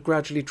really sort of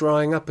gradually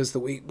drying up as the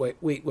week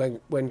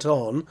went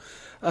on.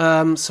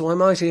 So I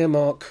might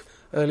earmark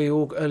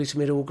early to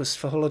mid-August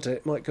for holiday.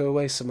 It might go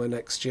away somewhere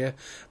next year.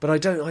 But I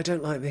don't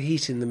like the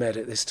heat in the Med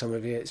at this time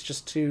of year. It's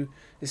just too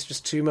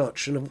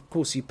much. And of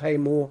course you pay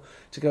more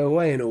to go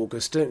away in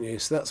August, don't you?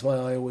 So that's why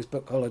I always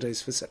book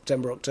holidays for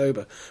September,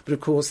 October. But of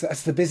course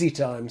that's the busy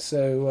time.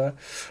 So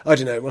I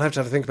don't know. We'll have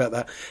to think about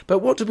that. But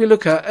what did we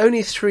look at?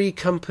 Only 3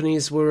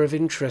 companies were of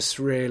interest,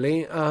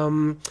 really.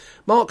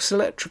 Marks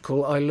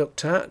Electrical I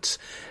looked at.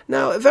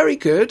 Now, very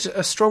good.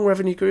 A strong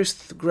revenue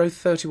growth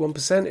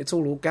 31%. It's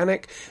all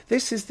organic.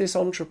 This is this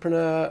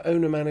entrepreneur,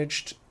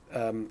 owner-managed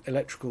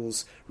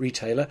electricals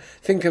retailer.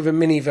 Think of a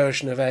mini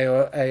version of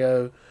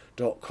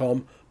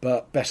AO.com,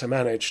 but better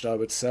managed, I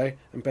would say,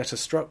 and better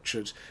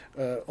structured,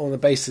 on the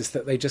basis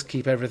that they just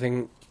keep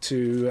everything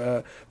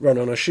to run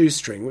on a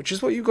shoestring, which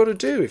is what you've got to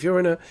do if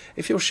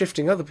you're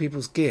shifting other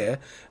people's gear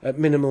at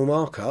minimal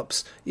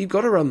markups. You've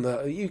got to run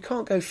you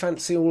can't go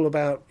fancy all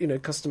about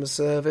customer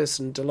service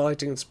and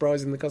delighting and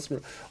surprising the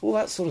customer. All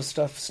that sort of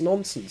stuff's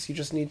nonsense. You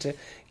just need to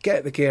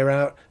get the gear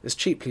out as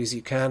cheaply as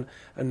you can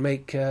and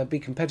be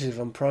competitive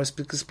on price,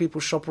 because people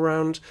shop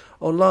around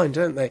online,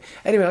 don't they?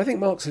 Anyway, I think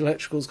Marks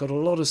Electrical's got a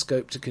lot of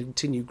scope to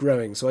continue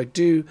growing, so I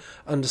do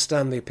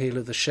understand the appeal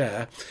of the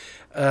share.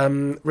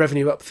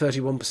 Revenue up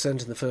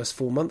 31% in the first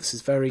 4 months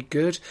is very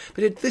good.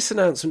 But this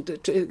announcement,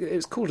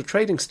 it's called a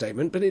trading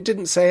statement, but it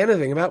didn't say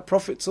anything about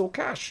profits or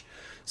cash.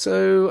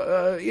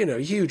 So,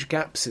 huge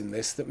gaps in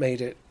this that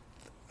made it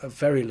of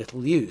very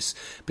little use,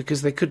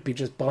 because they could be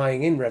just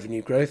buying in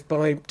revenue growth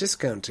by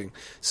discounting.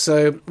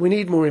 So we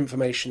need more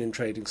information in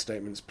trading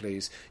statements,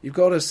 please. You've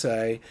got to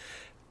say,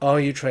 are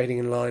you trading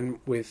in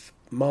line with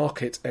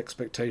market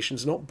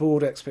expectations, not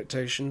board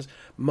expectations,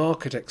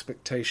 market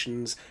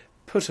expectations?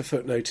 Put a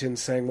footnote in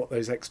saying what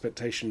those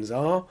expectations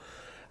are.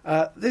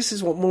 This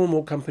is what more and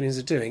more companies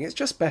are doing. It's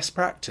just best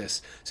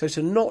practice. So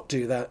to not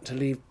do that, to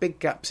leave big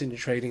gaps in your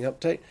trading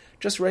update,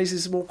 just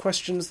raises more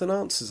questions than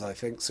answers, I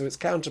think. So it's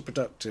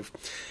counterproductive.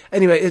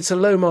 Anyway, it's a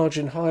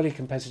low-margin, highly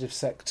competitive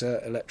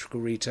sector, electrical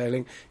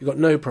retailing. You've got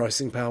no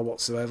pricing power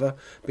whatsoever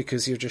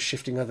because you're just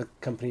shifting other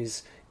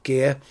companies'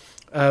 gear.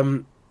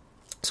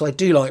 So I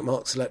do like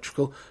Marks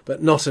Electrical,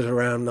 but not at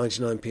around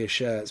 99p a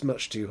share. It's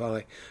much too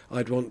high.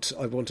 I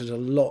wanted a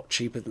lot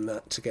cheaper than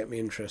that to get me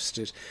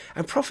interested.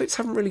 And profits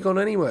haven't really gone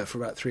anywhere for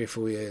about 3 or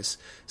 4 years.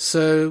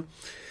 So,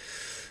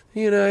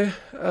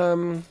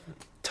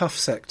 tough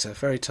sector,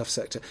 very tough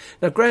sector.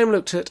 Now, Graham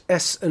looked at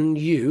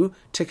S&U.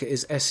 Ticker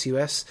is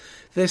SUS.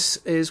 This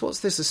is, what's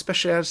this? A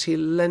specialty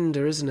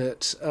lender, isn't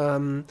it?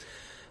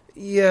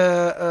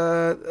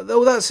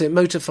 That's it.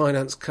 Motor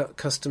finance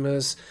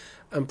customers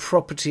and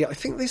property. I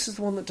think this is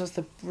the one that does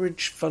the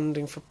bridge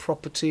funding for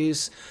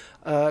properties.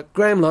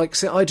 Graham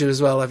likes it. I do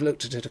as well. I've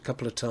looked at it a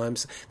couple of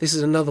times. This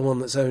is another one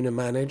that's owner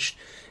managed.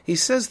 He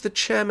says the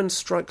chairman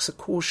strikes a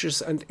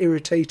cautious and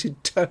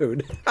irritated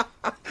tone.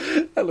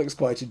 That looks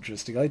quite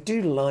interesting. I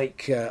do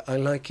like I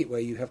like it where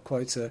you have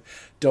quite a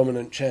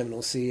dominant chairman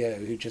or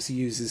CEO who just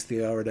uses the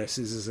RNSs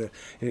as an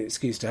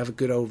excuse to have a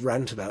good old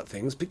rant about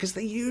things, because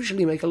they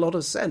usually make a lot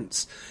of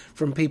sense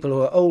from people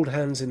who are old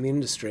hands in the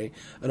industry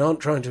and aren't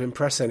trying to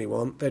impress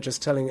anyone. They're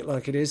just telling it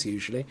like it is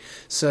usually.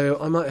 So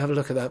I might have a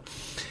look at that.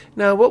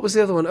 Now, what was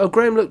the other one? Oh,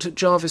 Graham looked at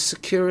Jarvis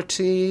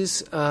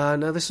Securities.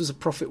 Now, this was a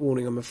profit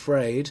warning, I'm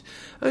afraid.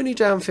 Only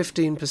down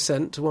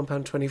 15% to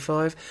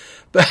 £1.25.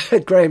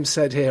 But Graham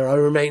said here, I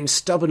remain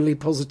stubbornly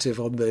positive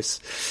on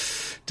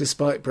this,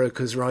 despite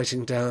brokers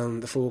writing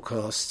down the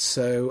forecasts.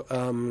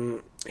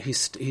 So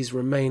he's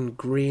remained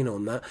green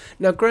on that.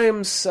 Now,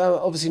 Graham's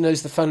obviously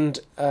knows the fund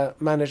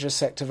manager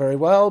sector very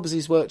well, because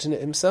he's worked in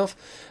it himself.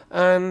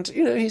 And,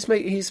 he's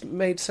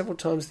made several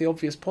times the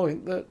obvious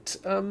point that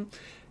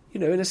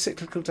in a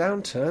cyclical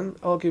downturn,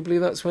 arguably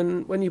that's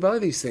when you buy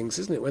these things,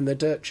 isn't it? When they're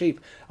dirt cheap.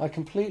 I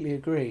completely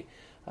agree.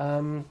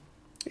 So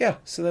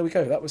there we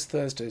go. That was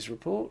Thursday's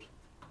report.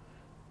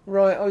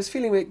 Right, I was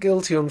feeling a bit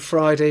guilty on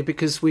Friday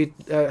because we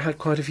had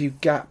quite a few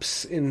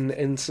gaps in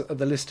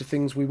the list of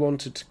things we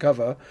wanted to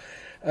cover.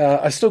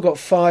 I still got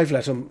 5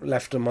 left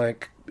on my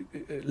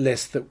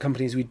list, that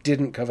companies we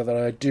didn't cover that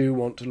I do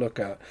want to look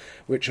at,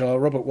 which are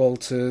Robert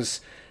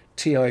Walters,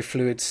 TI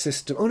Fluid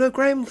System. Oh no,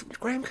 Graham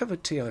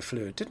covered TI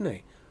Fluid, didn't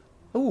he?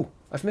 Oh,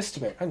 I've missed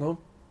a bit. Hang on.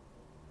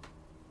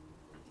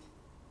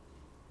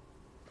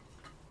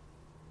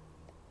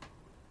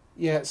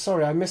 Yeah,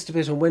 sorry, I missed a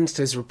bit on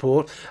Wednesday's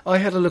report. I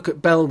had a look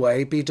at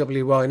Bellway,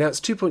 BWY. Now, it's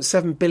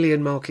 2.7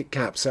 billion market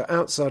cap, so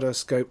outside our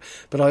scope,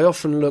 but I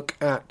often look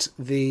at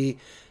the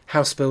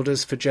house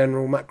builders for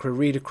general macro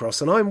read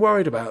across, and I'm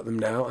worried about them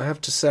now, I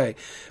have to say.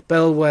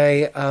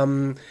 Bellway's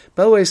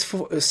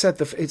said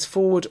that its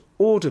forward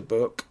order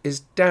book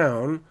is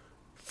down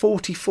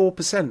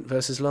 44%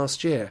 versus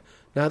last year.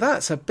 Now,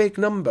 that's a big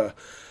number.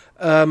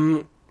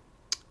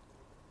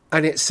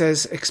 And it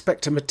says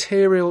expect a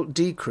material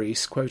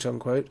decrease, quote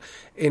unquote,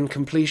 in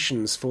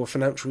completions for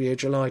financial year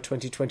July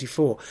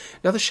 2024.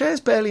 Now, the shares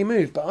barely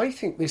moved, but I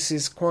think this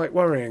is quite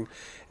worrying.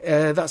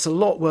 That's a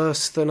lot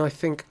worse than I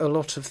think a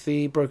lot of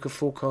the broker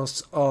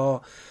forecasts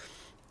are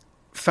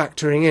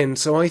factoring in.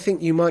 So I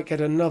think you might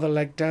get another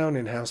leg down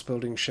in house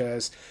building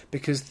shares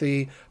because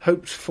the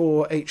hoped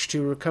for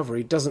H2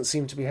 recovery doesn't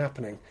seem to be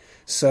happening.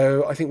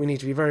 So I think we need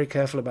to be very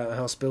careful about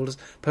house builders.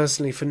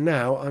 Personally, for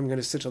now, I'm going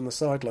to sit on the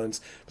sidelines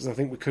because I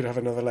think we could have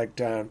another leg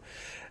down.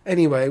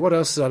 Anyway, what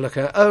else did I look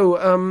at?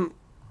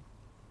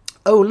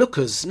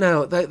 Lookers.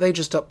 Now, they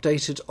just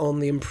updated on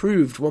the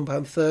improved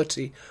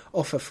 £1.30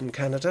 offer from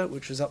Canada,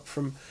 which was up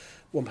from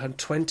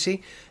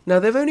 £1.20. Now,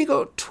 they've only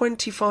got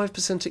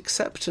 25%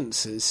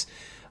 acceptances.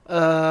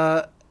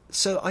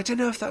 So I don't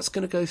know if that's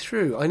going to go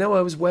through. I know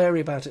I was wary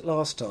about it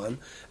last time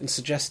and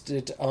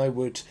suggested I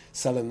would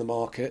sell in the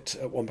market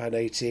at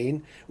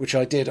 £1.18, which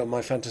I did on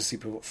my fantasy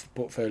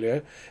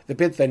portfolio. The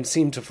bid then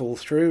seemed to fall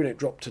through and it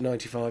dropped to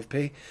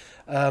 95p.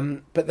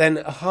 But then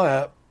a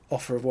higher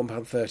offer of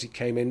 £1.30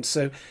 came in,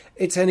 so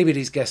it's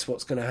anybody's guess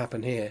what's going to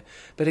happen here.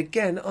 But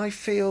again, I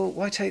feel,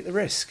 why take the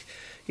risk?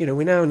 You know,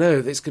 we now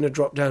know that it's going to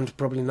drop down to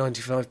probably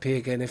 95p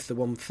again if the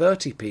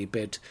 130p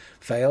bid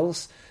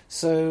fails.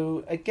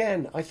 So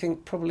again, I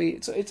think probably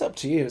it's up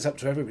to you. It's up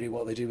to everybody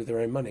what they do with their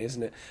own money,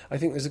 isn't it? I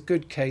think there's a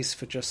good case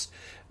for just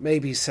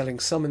maybe selling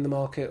some in the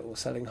market or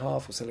selling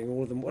half or selling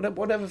all of them,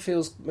 whatever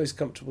feels most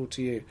comfortable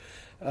to you.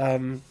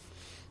 And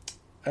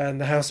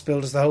the house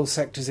builders, the whole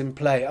sector's in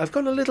play. I've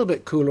gone a little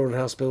bit cooler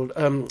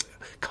on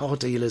car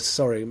dealers,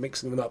 sorry,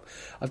 mixing them up.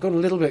 I've gone a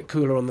little bit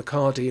cooler on the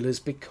car dealers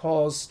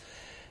because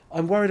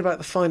I'm worried about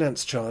the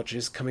finance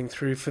charges coming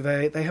through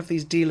they have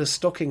these dealer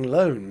stocking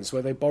loans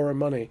where they borrow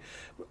money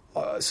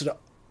sort of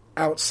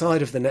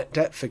outside of the net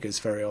debt figures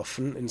very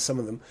often, in some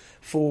of them,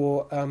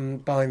 for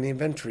buying the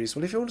inventories.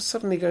 Well, if you're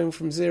suddenly going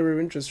from 0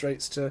 interest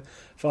rates to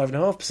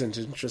 5.5%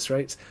 interest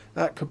rates,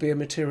 that could be a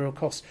material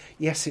cost.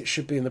 Yes, it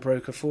should be in the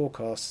broker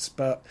forecasts,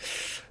 but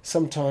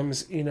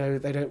sometimes, you know,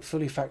 they don't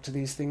fully factor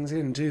these things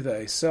in, do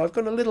they? So I've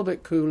gone a little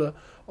bit cooler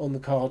on the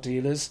car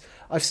dealers.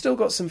 I've still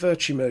got some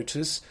Virtue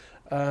Motors,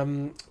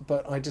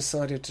 but I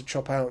decided to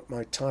chop out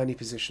my tiny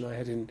position I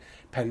had in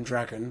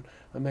Pendragon.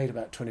 I made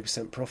about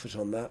 20% profit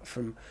on that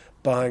from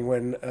buying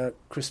when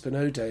Crispin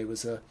O'Day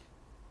was a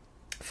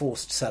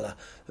forced seller,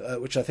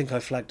 which I think I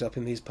flagged up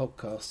in these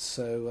podcasts.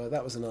 So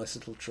that was a nice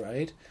little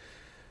trade.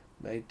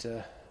 Made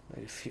a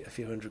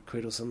few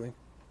 £100 or something.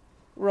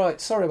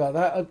 Right, sorry about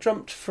that. I've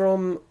jumped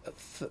from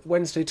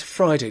Wednesday to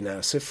Friday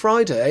now. So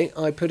Friday,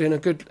 I put in a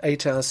good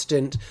 8-hour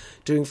stint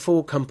doing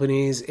 4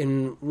 companies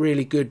in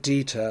really good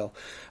detail,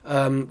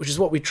 which is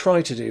what we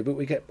try to do, but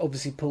we get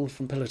obviously pulled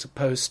from pillar to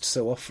post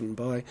so often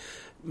by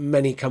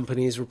many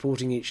companies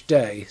reporting each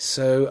day.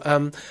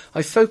 So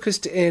I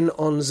focused in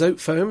on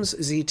Zotefoams,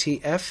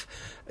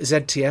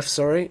 ZTF,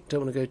 sorry,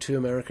 don't want to go too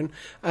American.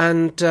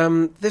 And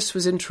this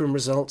was interim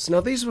results.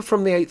 Now, these were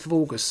from the 8th of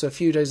August, so a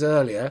few days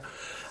earlier.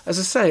 As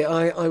I say,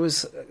 I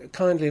was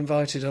kindly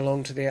invited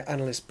along to the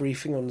analyst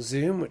briefing on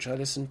Zoom, which I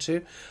listened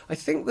to. I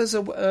think there's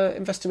a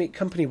Investor Meet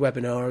Company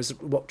webinar I was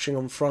watching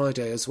on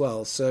Friday as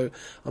well, so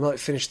I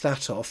might finish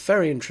that off.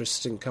 Very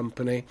interesting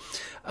company.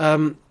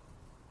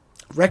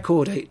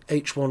 Record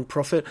H1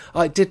 profit.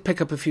 I did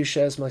pick up a few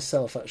shares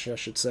myself, actually, I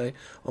should say,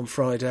 on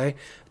Friday,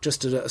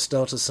 just at a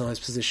starter size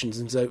positions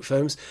in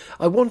Zotefoams.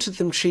 I wanted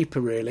them cheaper,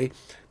 really,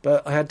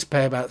 but I had to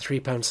pay about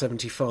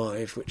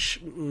 £3.75,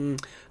 which,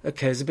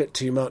 okay, is a bit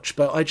too much,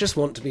 but I just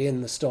want to be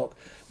in the stock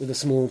with a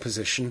small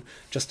position,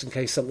 just in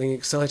case something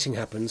exciting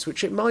happens,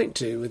 which it might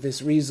do with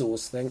this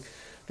resource thing,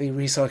 the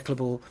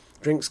recyclable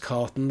drinks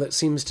carton that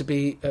seems to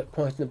be at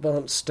quite an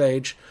advanced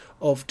stage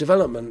of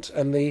development,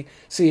 and the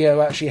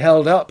CEO actually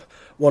held up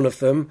one of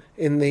them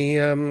in the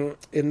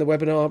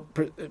webinar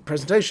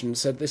presentation,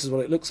 said this is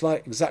what it looks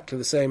like, exactly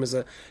the same as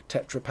a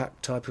Tetra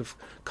Pak type of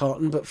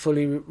carton, but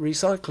fully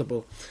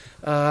recyclable.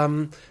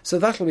 So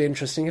that'll be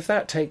interesting. If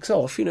that takes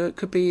off, you know, it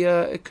could be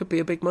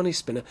a big money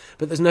spinner,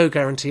 but there's no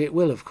guarantee it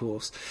will, of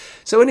course.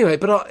 So anyway,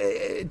 but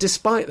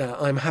despite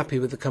that, I'm happy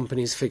with the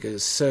company's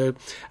figures. So,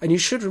 and you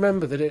should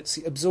remember that it's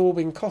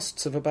absorbing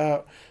costs of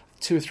about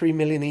 2 or 3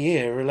 million a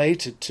year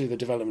related to the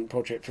development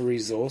project for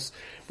resource,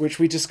 which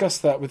we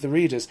discussed that with the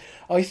readers.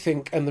 I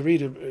think, and the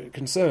reader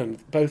concerned,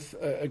 both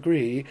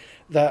agree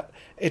that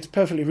it's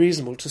perfectly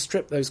reasonable to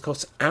strip those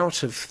costs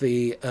out of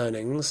the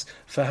earnings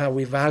for how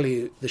we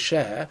value the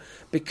share,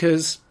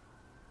 because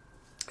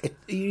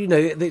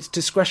it's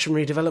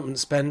discretionary development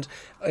spend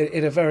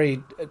in a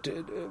very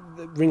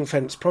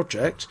ring-fenced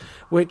project,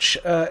 which,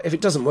 if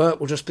it doesn't work,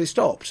 will just be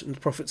stopped and the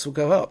profits will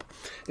go up.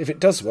 If it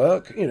does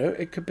work,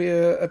 it could be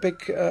a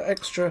big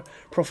extra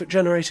profit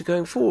generator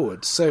going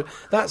forward. So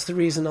that's the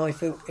reason I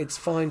think it's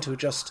fine to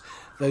adjust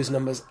those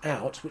numbers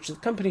out, which the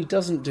company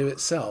doesn't do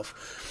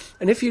itself.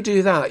 And if you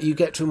do that, you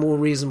get to a more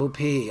reasonable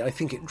PE. I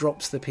think it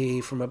drops the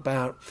PE from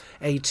about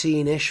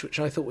 18-ish, which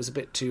I thought was a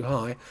bit too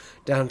high,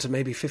 down to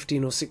maybe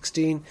 15 or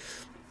 16.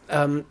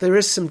 There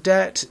is some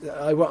debt.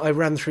 I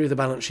ran through the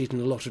balance sheet in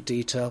a lot of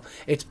detail.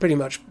 It's pretty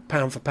much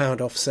pound for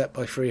pound offset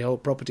by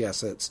freehold property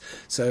assets.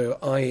 So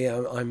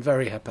I'm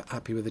very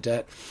happy with the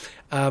debt.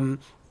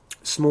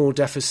 Small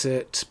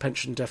deficit,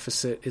 pension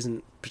deficit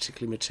isn't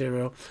particularly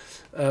material.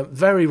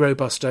 Very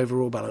robust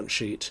overall balance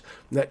sheet.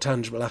 Net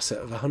tangible asset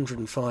of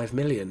 105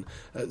 million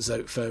at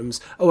Zotefoams.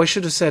 Oh, I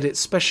should have said it's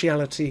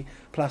specialty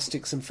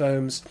plastics and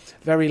foams.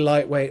 Very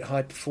lightweight,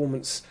 high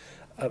performance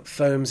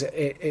foams.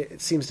 It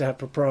seems to have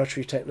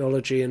proprietary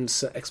technology and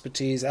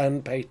expertise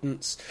and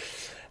patents.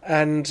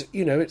 And,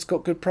 it's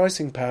got good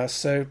pricing power.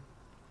 So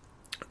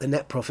the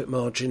net profit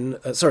margin,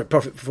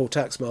 profit before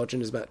tax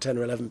margin is about 10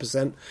 or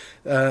 11%.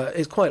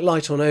 It's quite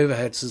light on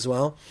overheads as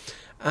well.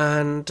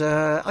 And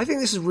I think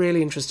this is a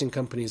really interesting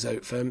company,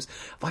 Zotefoams.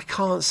 I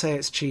can't say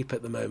it's cheap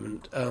at the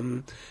moment.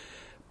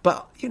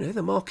 But,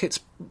 the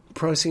market's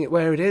pricing it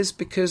where it is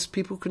because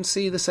people can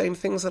see the same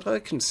things that I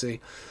can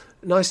see.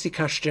 Nicely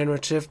cash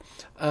generative,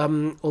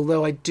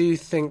 although I do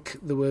think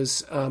there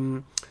was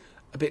a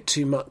bit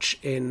too much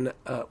in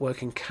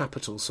working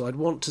capital. So I'd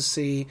want to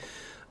see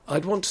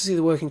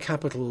the working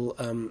capital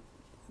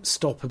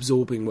stop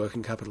absorbing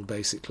working capital,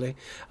 basically.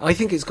 I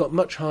think it's got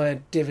much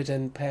higher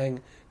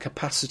dividend-paying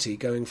capacity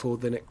going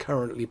forward than it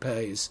currently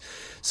pays.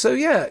 So,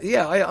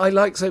 I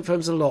like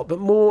Zotefoams a lot, but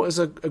more as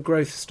a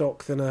growth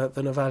stock than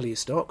a value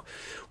stock.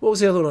 What was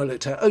the other one I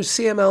looked at? Oh,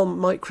 CML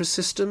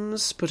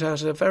Microsystems put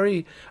out a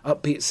very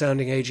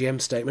upbeat-sounding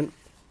AGM statement.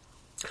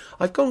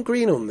 I've gone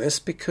green on this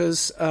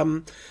because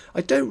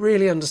I don't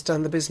really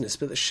understand the business,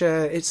 but the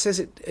share, it says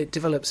it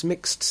develops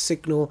mixed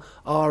signal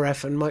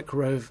RF and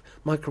microwave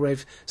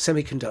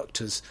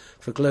semiconductors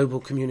for global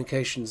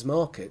communications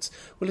markets.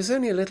 Well, it's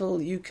only a little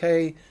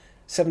UK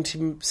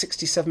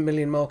 67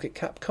 million market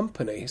cap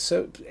company,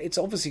 so it's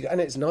obviously,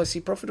 and it's nicely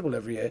profitable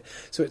every year,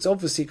 so it's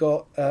obviously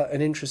got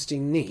an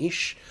interesting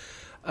niche.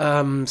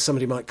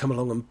 Somebody might come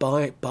along and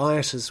buy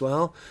it as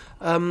well.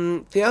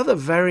 The other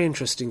very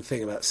interesting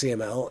thing about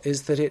CML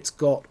is that it's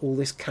got all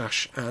this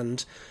cash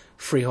and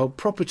freehold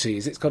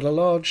properties. It's got a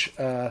large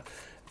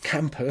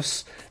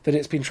campus that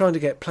it's been trying to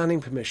get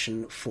planning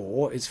permission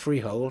for. It's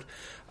freehold.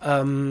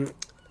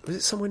 Was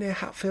it somewhere near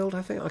Hatfield,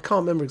 I think? I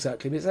can't remember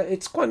exactly, but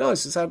it's quite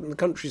nice. It's out in the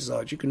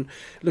countryside. You can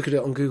look at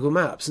it on Google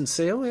Maps and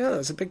see, oh, yeah,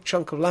 there's a big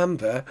chunk of land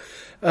there,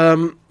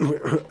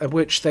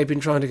 which they've been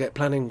trying to get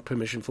planning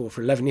permission for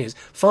 11 years.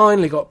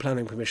 Finally got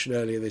planning permission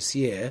earlier this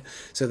year,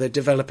 so they're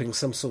developing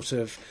some sort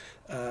of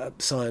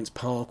science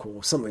park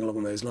or something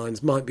along those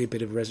lines. Might be a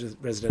bit of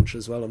residential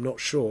as well, I'm not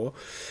sure.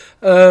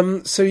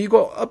 So you've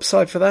got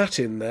upside for that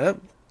in there.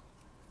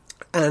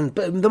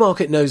 But the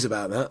market knows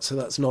about that, so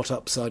that's not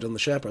upside on the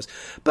share price.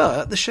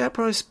 But the share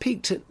price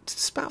peaked at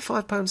about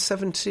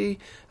 £5.70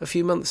 a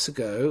few months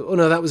ago. Oh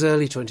no, that was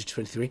early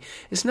 2023.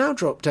 It's now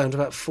dropped down to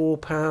about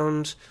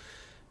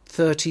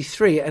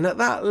 £4.33, and at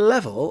that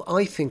level,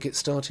 I think it's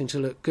starting to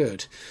look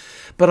good.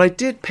 But I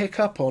did pick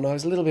up on, I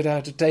was a little bit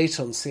out of date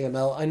on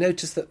CML. I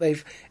noticed that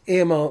they've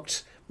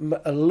earmarked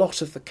a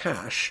lot of the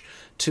cash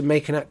to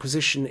make an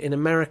acquisition in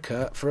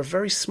America for a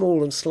very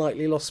small and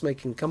slightly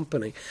loss-making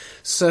company.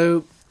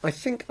 So I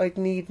think I'd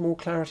need more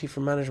clarity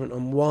from management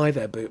on why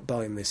they're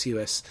buying this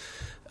US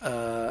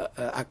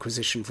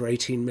acquisition for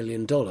 $18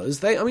 million.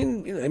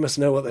 They must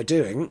know what they're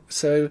doing.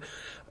 So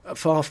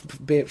far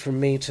be it from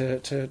me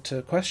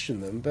to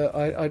question them, but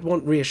I'd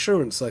want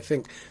reassurance. I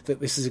think that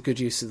this is a good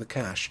use of the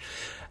cash.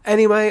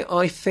 Anyway,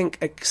 I think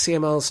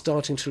CML is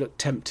starting to look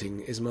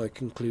tempting, is my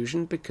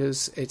conclusion,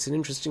 because it's an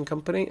interesting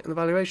company and the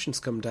valuations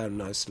come down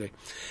nicely.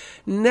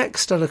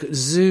 Next, I look at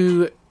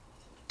Zoo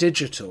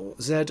Digital,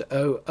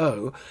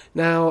 ZOO.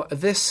 Now,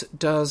 this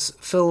does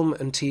film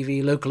and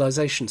TV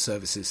localization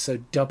services, so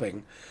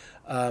dubbing,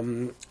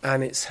 and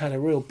it's had a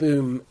real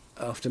boom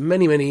after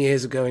many, many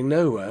years of going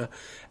nowhere.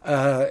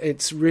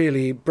 It's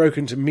really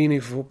broken to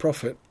meaningful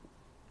profit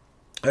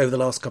over the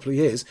last couple of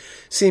years,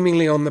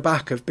 seemingly on the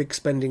back of big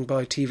spending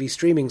by TV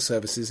streaming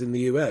services in the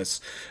US.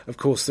 Of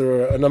course, there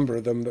are a number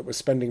of them that were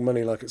spending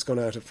money like it's gone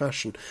out of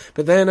fashion,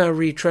 but they're now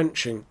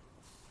retrenching,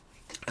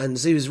 and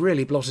Zoo's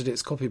really blotted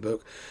its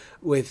copybook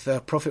with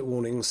profit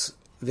warnings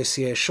this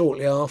year,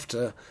 shortly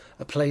after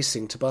a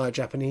placing to buy a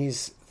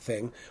Japanese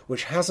thing,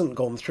 which hasn't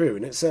gone through,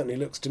 and it certainly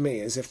looks to me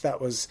as if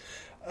that was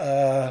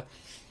either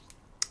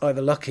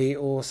lucky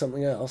or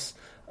something else,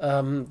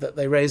 that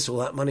they raised all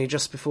that money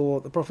just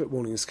before the profit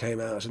warnings came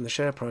out and the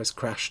share price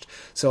crashed.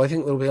 So I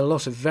think there'll be a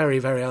lot of very,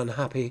 very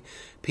unhappy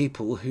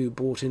people who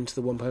bought into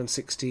the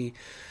 £1.60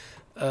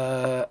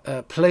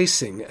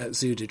 placing at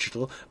Zoo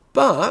Digital.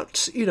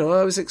 But,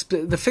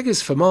 the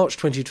figures for March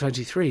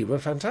 2023 were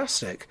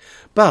fantastic.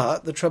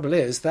 But the trouble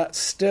is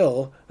that's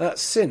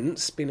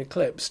since been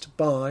eclipsed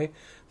by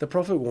the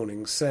profit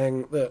warnings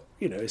saying that,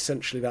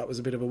 essentially that was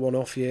a bit of a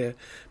one-off year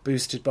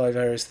boosted by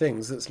various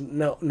things that's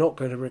not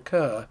going to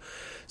recur.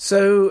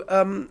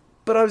 So,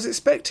 but I was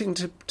expecting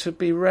to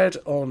be red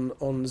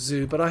on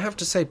Zoo, but I have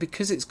to say,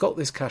 because it's got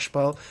this cash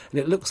pile and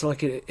it looks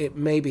like it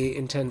maybe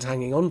intends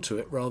hanging on to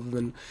it rather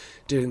than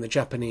doing the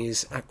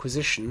Japanese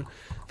acquisition,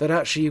 that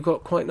actually you've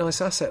got quite nice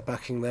asset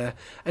backing there.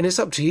 And it's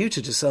up to you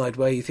to decide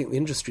where you think the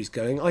industry's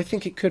going. I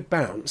think it could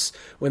bounce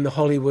when the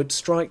Hollywood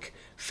strike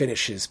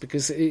finishes,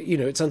 because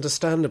it's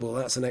understandable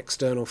that's an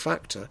external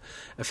factor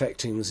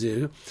affecting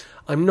Zoo.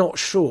 I'm not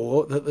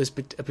sure that there's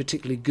a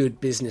particularly good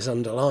business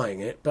underlying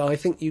it, but I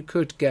think you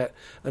could get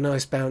a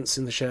nice bounce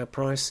in the share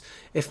price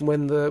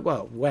when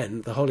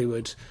the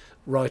Hollywood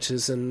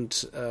writers and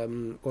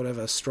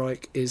whatever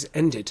strike is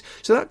ended.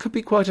 So that could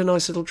be quite a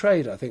nice little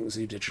trade, I think,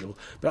 Zoo Digital.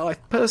 But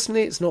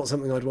personally, it's not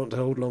something I'd want to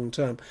hold long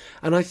term.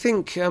 And I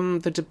think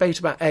the debate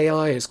about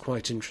AI is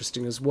quite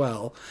interesting as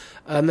well.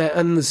 And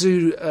the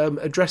Zoo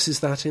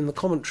addresses that in the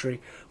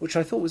commentary, which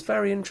I thought was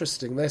very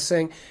interesting. They're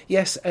saying,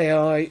 yes,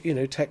 AI,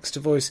 text to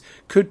voice,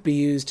 could be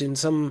used in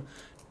some,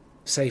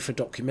 say, for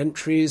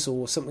documentaries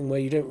or something where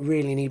you don't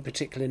really need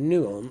particular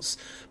nuance,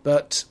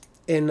 but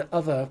in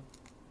other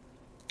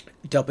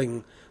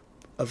dubbing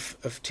of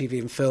TV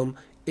and film,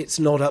 it's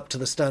not up to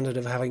the standard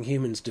of having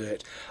humans do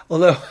it.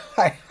 Although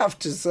I have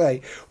to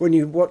say, when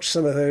you watch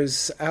some of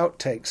those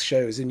outtakes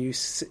shows and you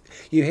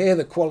hear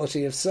the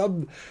quality of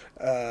some,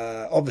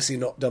 obviously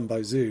not done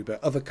by Zoo,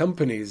 but other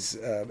companies'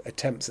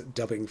 attempts at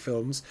dubbing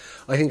films,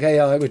 I think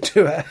AI would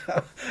do a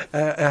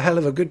hell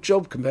of a good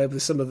job compared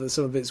with some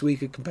of its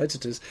weaker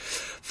competitors.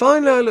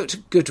 Finally, I looked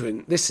at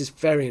Goodwin. This is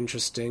very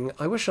interesting.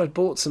 I wish I'd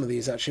bought some of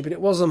these actually, but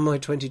it was on my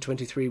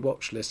 2023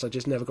 watch list. I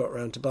just never got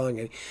around to buying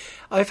any.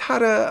 I've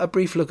had a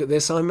brief look at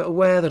this. I'm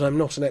aware that I'm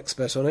not an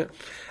expert on it,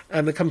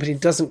 and the company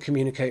doesn't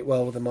communicate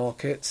well with the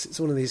markets. It's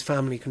one of these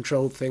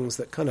family-controlled things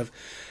that kind of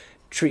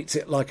treats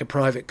it like a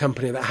private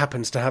company that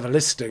happens to have a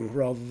listing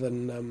rather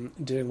than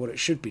doing what it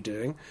should be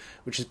doing,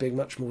 which is being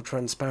much more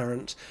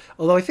transparent.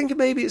 Although I think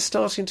maybe it's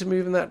starting to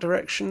move in that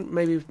direction.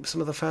 Maybe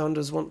some of the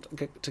founders want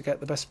to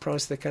get the best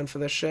price they can for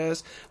their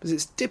shares, because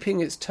it's dipping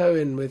its toe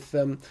in with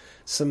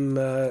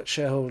some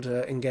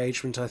shareholder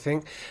engagement, I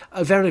think.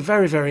 A very,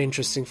 very, very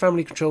interesting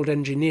family-controlled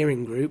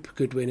engineering group,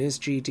 Goodwin is,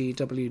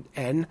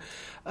 GDWN.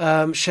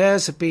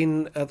 Shares have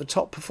been the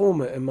top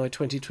performer in my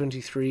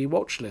 2023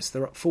 watch list.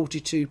 They're up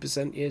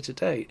 42% year to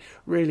date.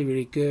 Really,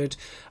 really good.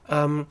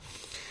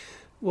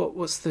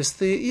 What's this?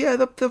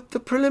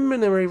 The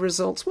preliminary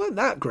results weren't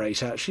that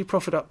great, actually.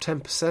 Profit up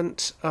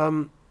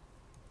 10%.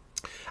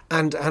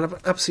 And an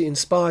absolutely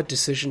inspired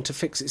decision to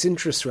fix its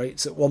interest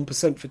rates at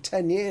 1% for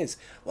 10 years.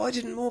 Why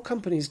didn't more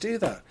companies do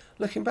that?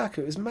 Looking back,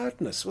 it was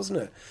madness, wasn't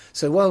it?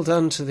 So well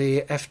done to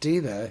the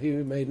FD there,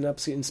 who made an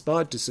absolutely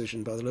inspired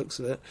decision by the looks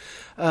of it.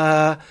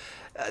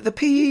 The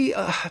PE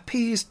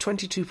is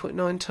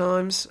 22.9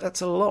 times. That's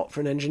a lot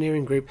for an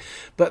engineering group,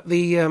 but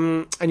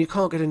and you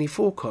can't get any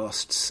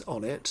forecasts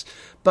on it.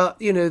 But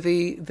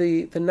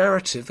the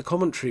narrative, the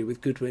commentary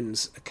with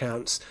Goodwin's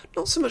accounts,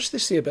 not so much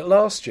this year, but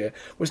last year,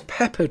 was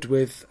peppered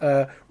with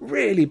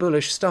really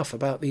bullish stuff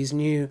about these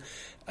new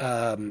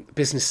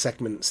business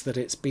segments that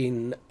it's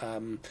been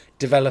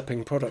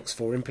developing products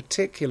for. In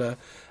particular,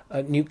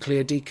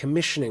 nuclear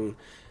decommissioning,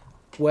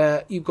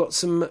 where you've got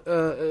some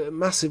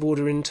massive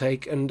order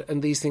intake and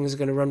these things are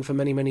going to run for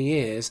many, many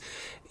years.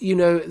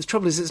 The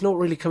trouble is it's not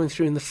really coming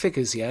through in the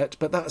figures yet,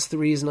 but that's the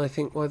reason I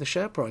think why the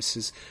share price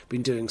has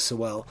been doing so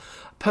well.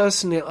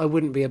 Personally, I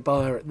wouldn't be a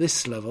buyer at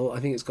this level. I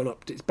think it's gone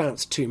up, it's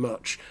bounced too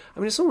much. I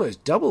mean, it's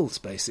almost doubled,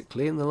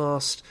 basically, in the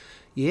last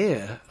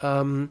year.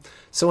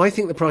 So I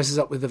think the price is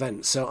up with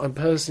events. So I'm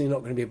personally not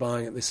going to be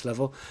buying at this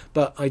level,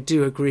 but I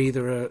do agree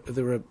there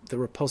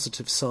are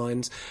positive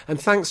signs. And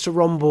thanks to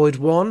Rhomboid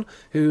One,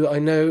 who I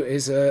know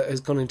has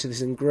gone into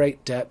this in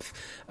great depth.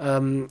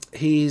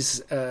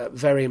 He's a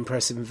very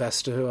impressive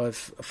investor who I've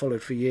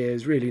followed for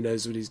years. Really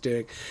knows what he's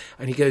doing,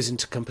 and he goes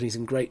into companies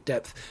in great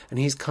depth. And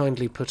he's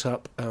kindly put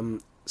up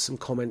some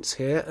comments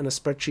here and a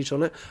spreadsheet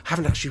on it. I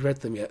haven't actually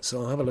read them yet,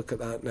 so I'll have a look at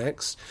that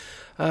next.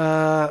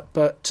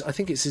 But I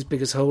think it's his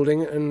biggest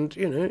holding, and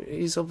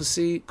he's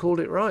obviously called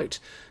it right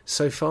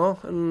so far,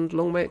 and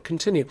long may it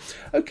continue.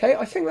 Okay,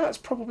 I think that's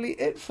probably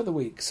it for the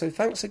week. So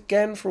thanks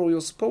again for all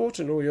your support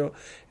and all your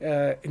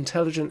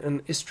intelligent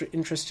and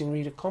interesting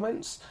reader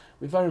comments.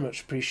 We very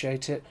much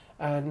appreciate it,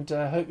 and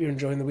hope you're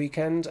enjoying the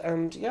weekend.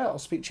 And yeah, I'll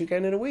speak to you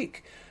again in a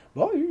week.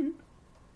 Bye.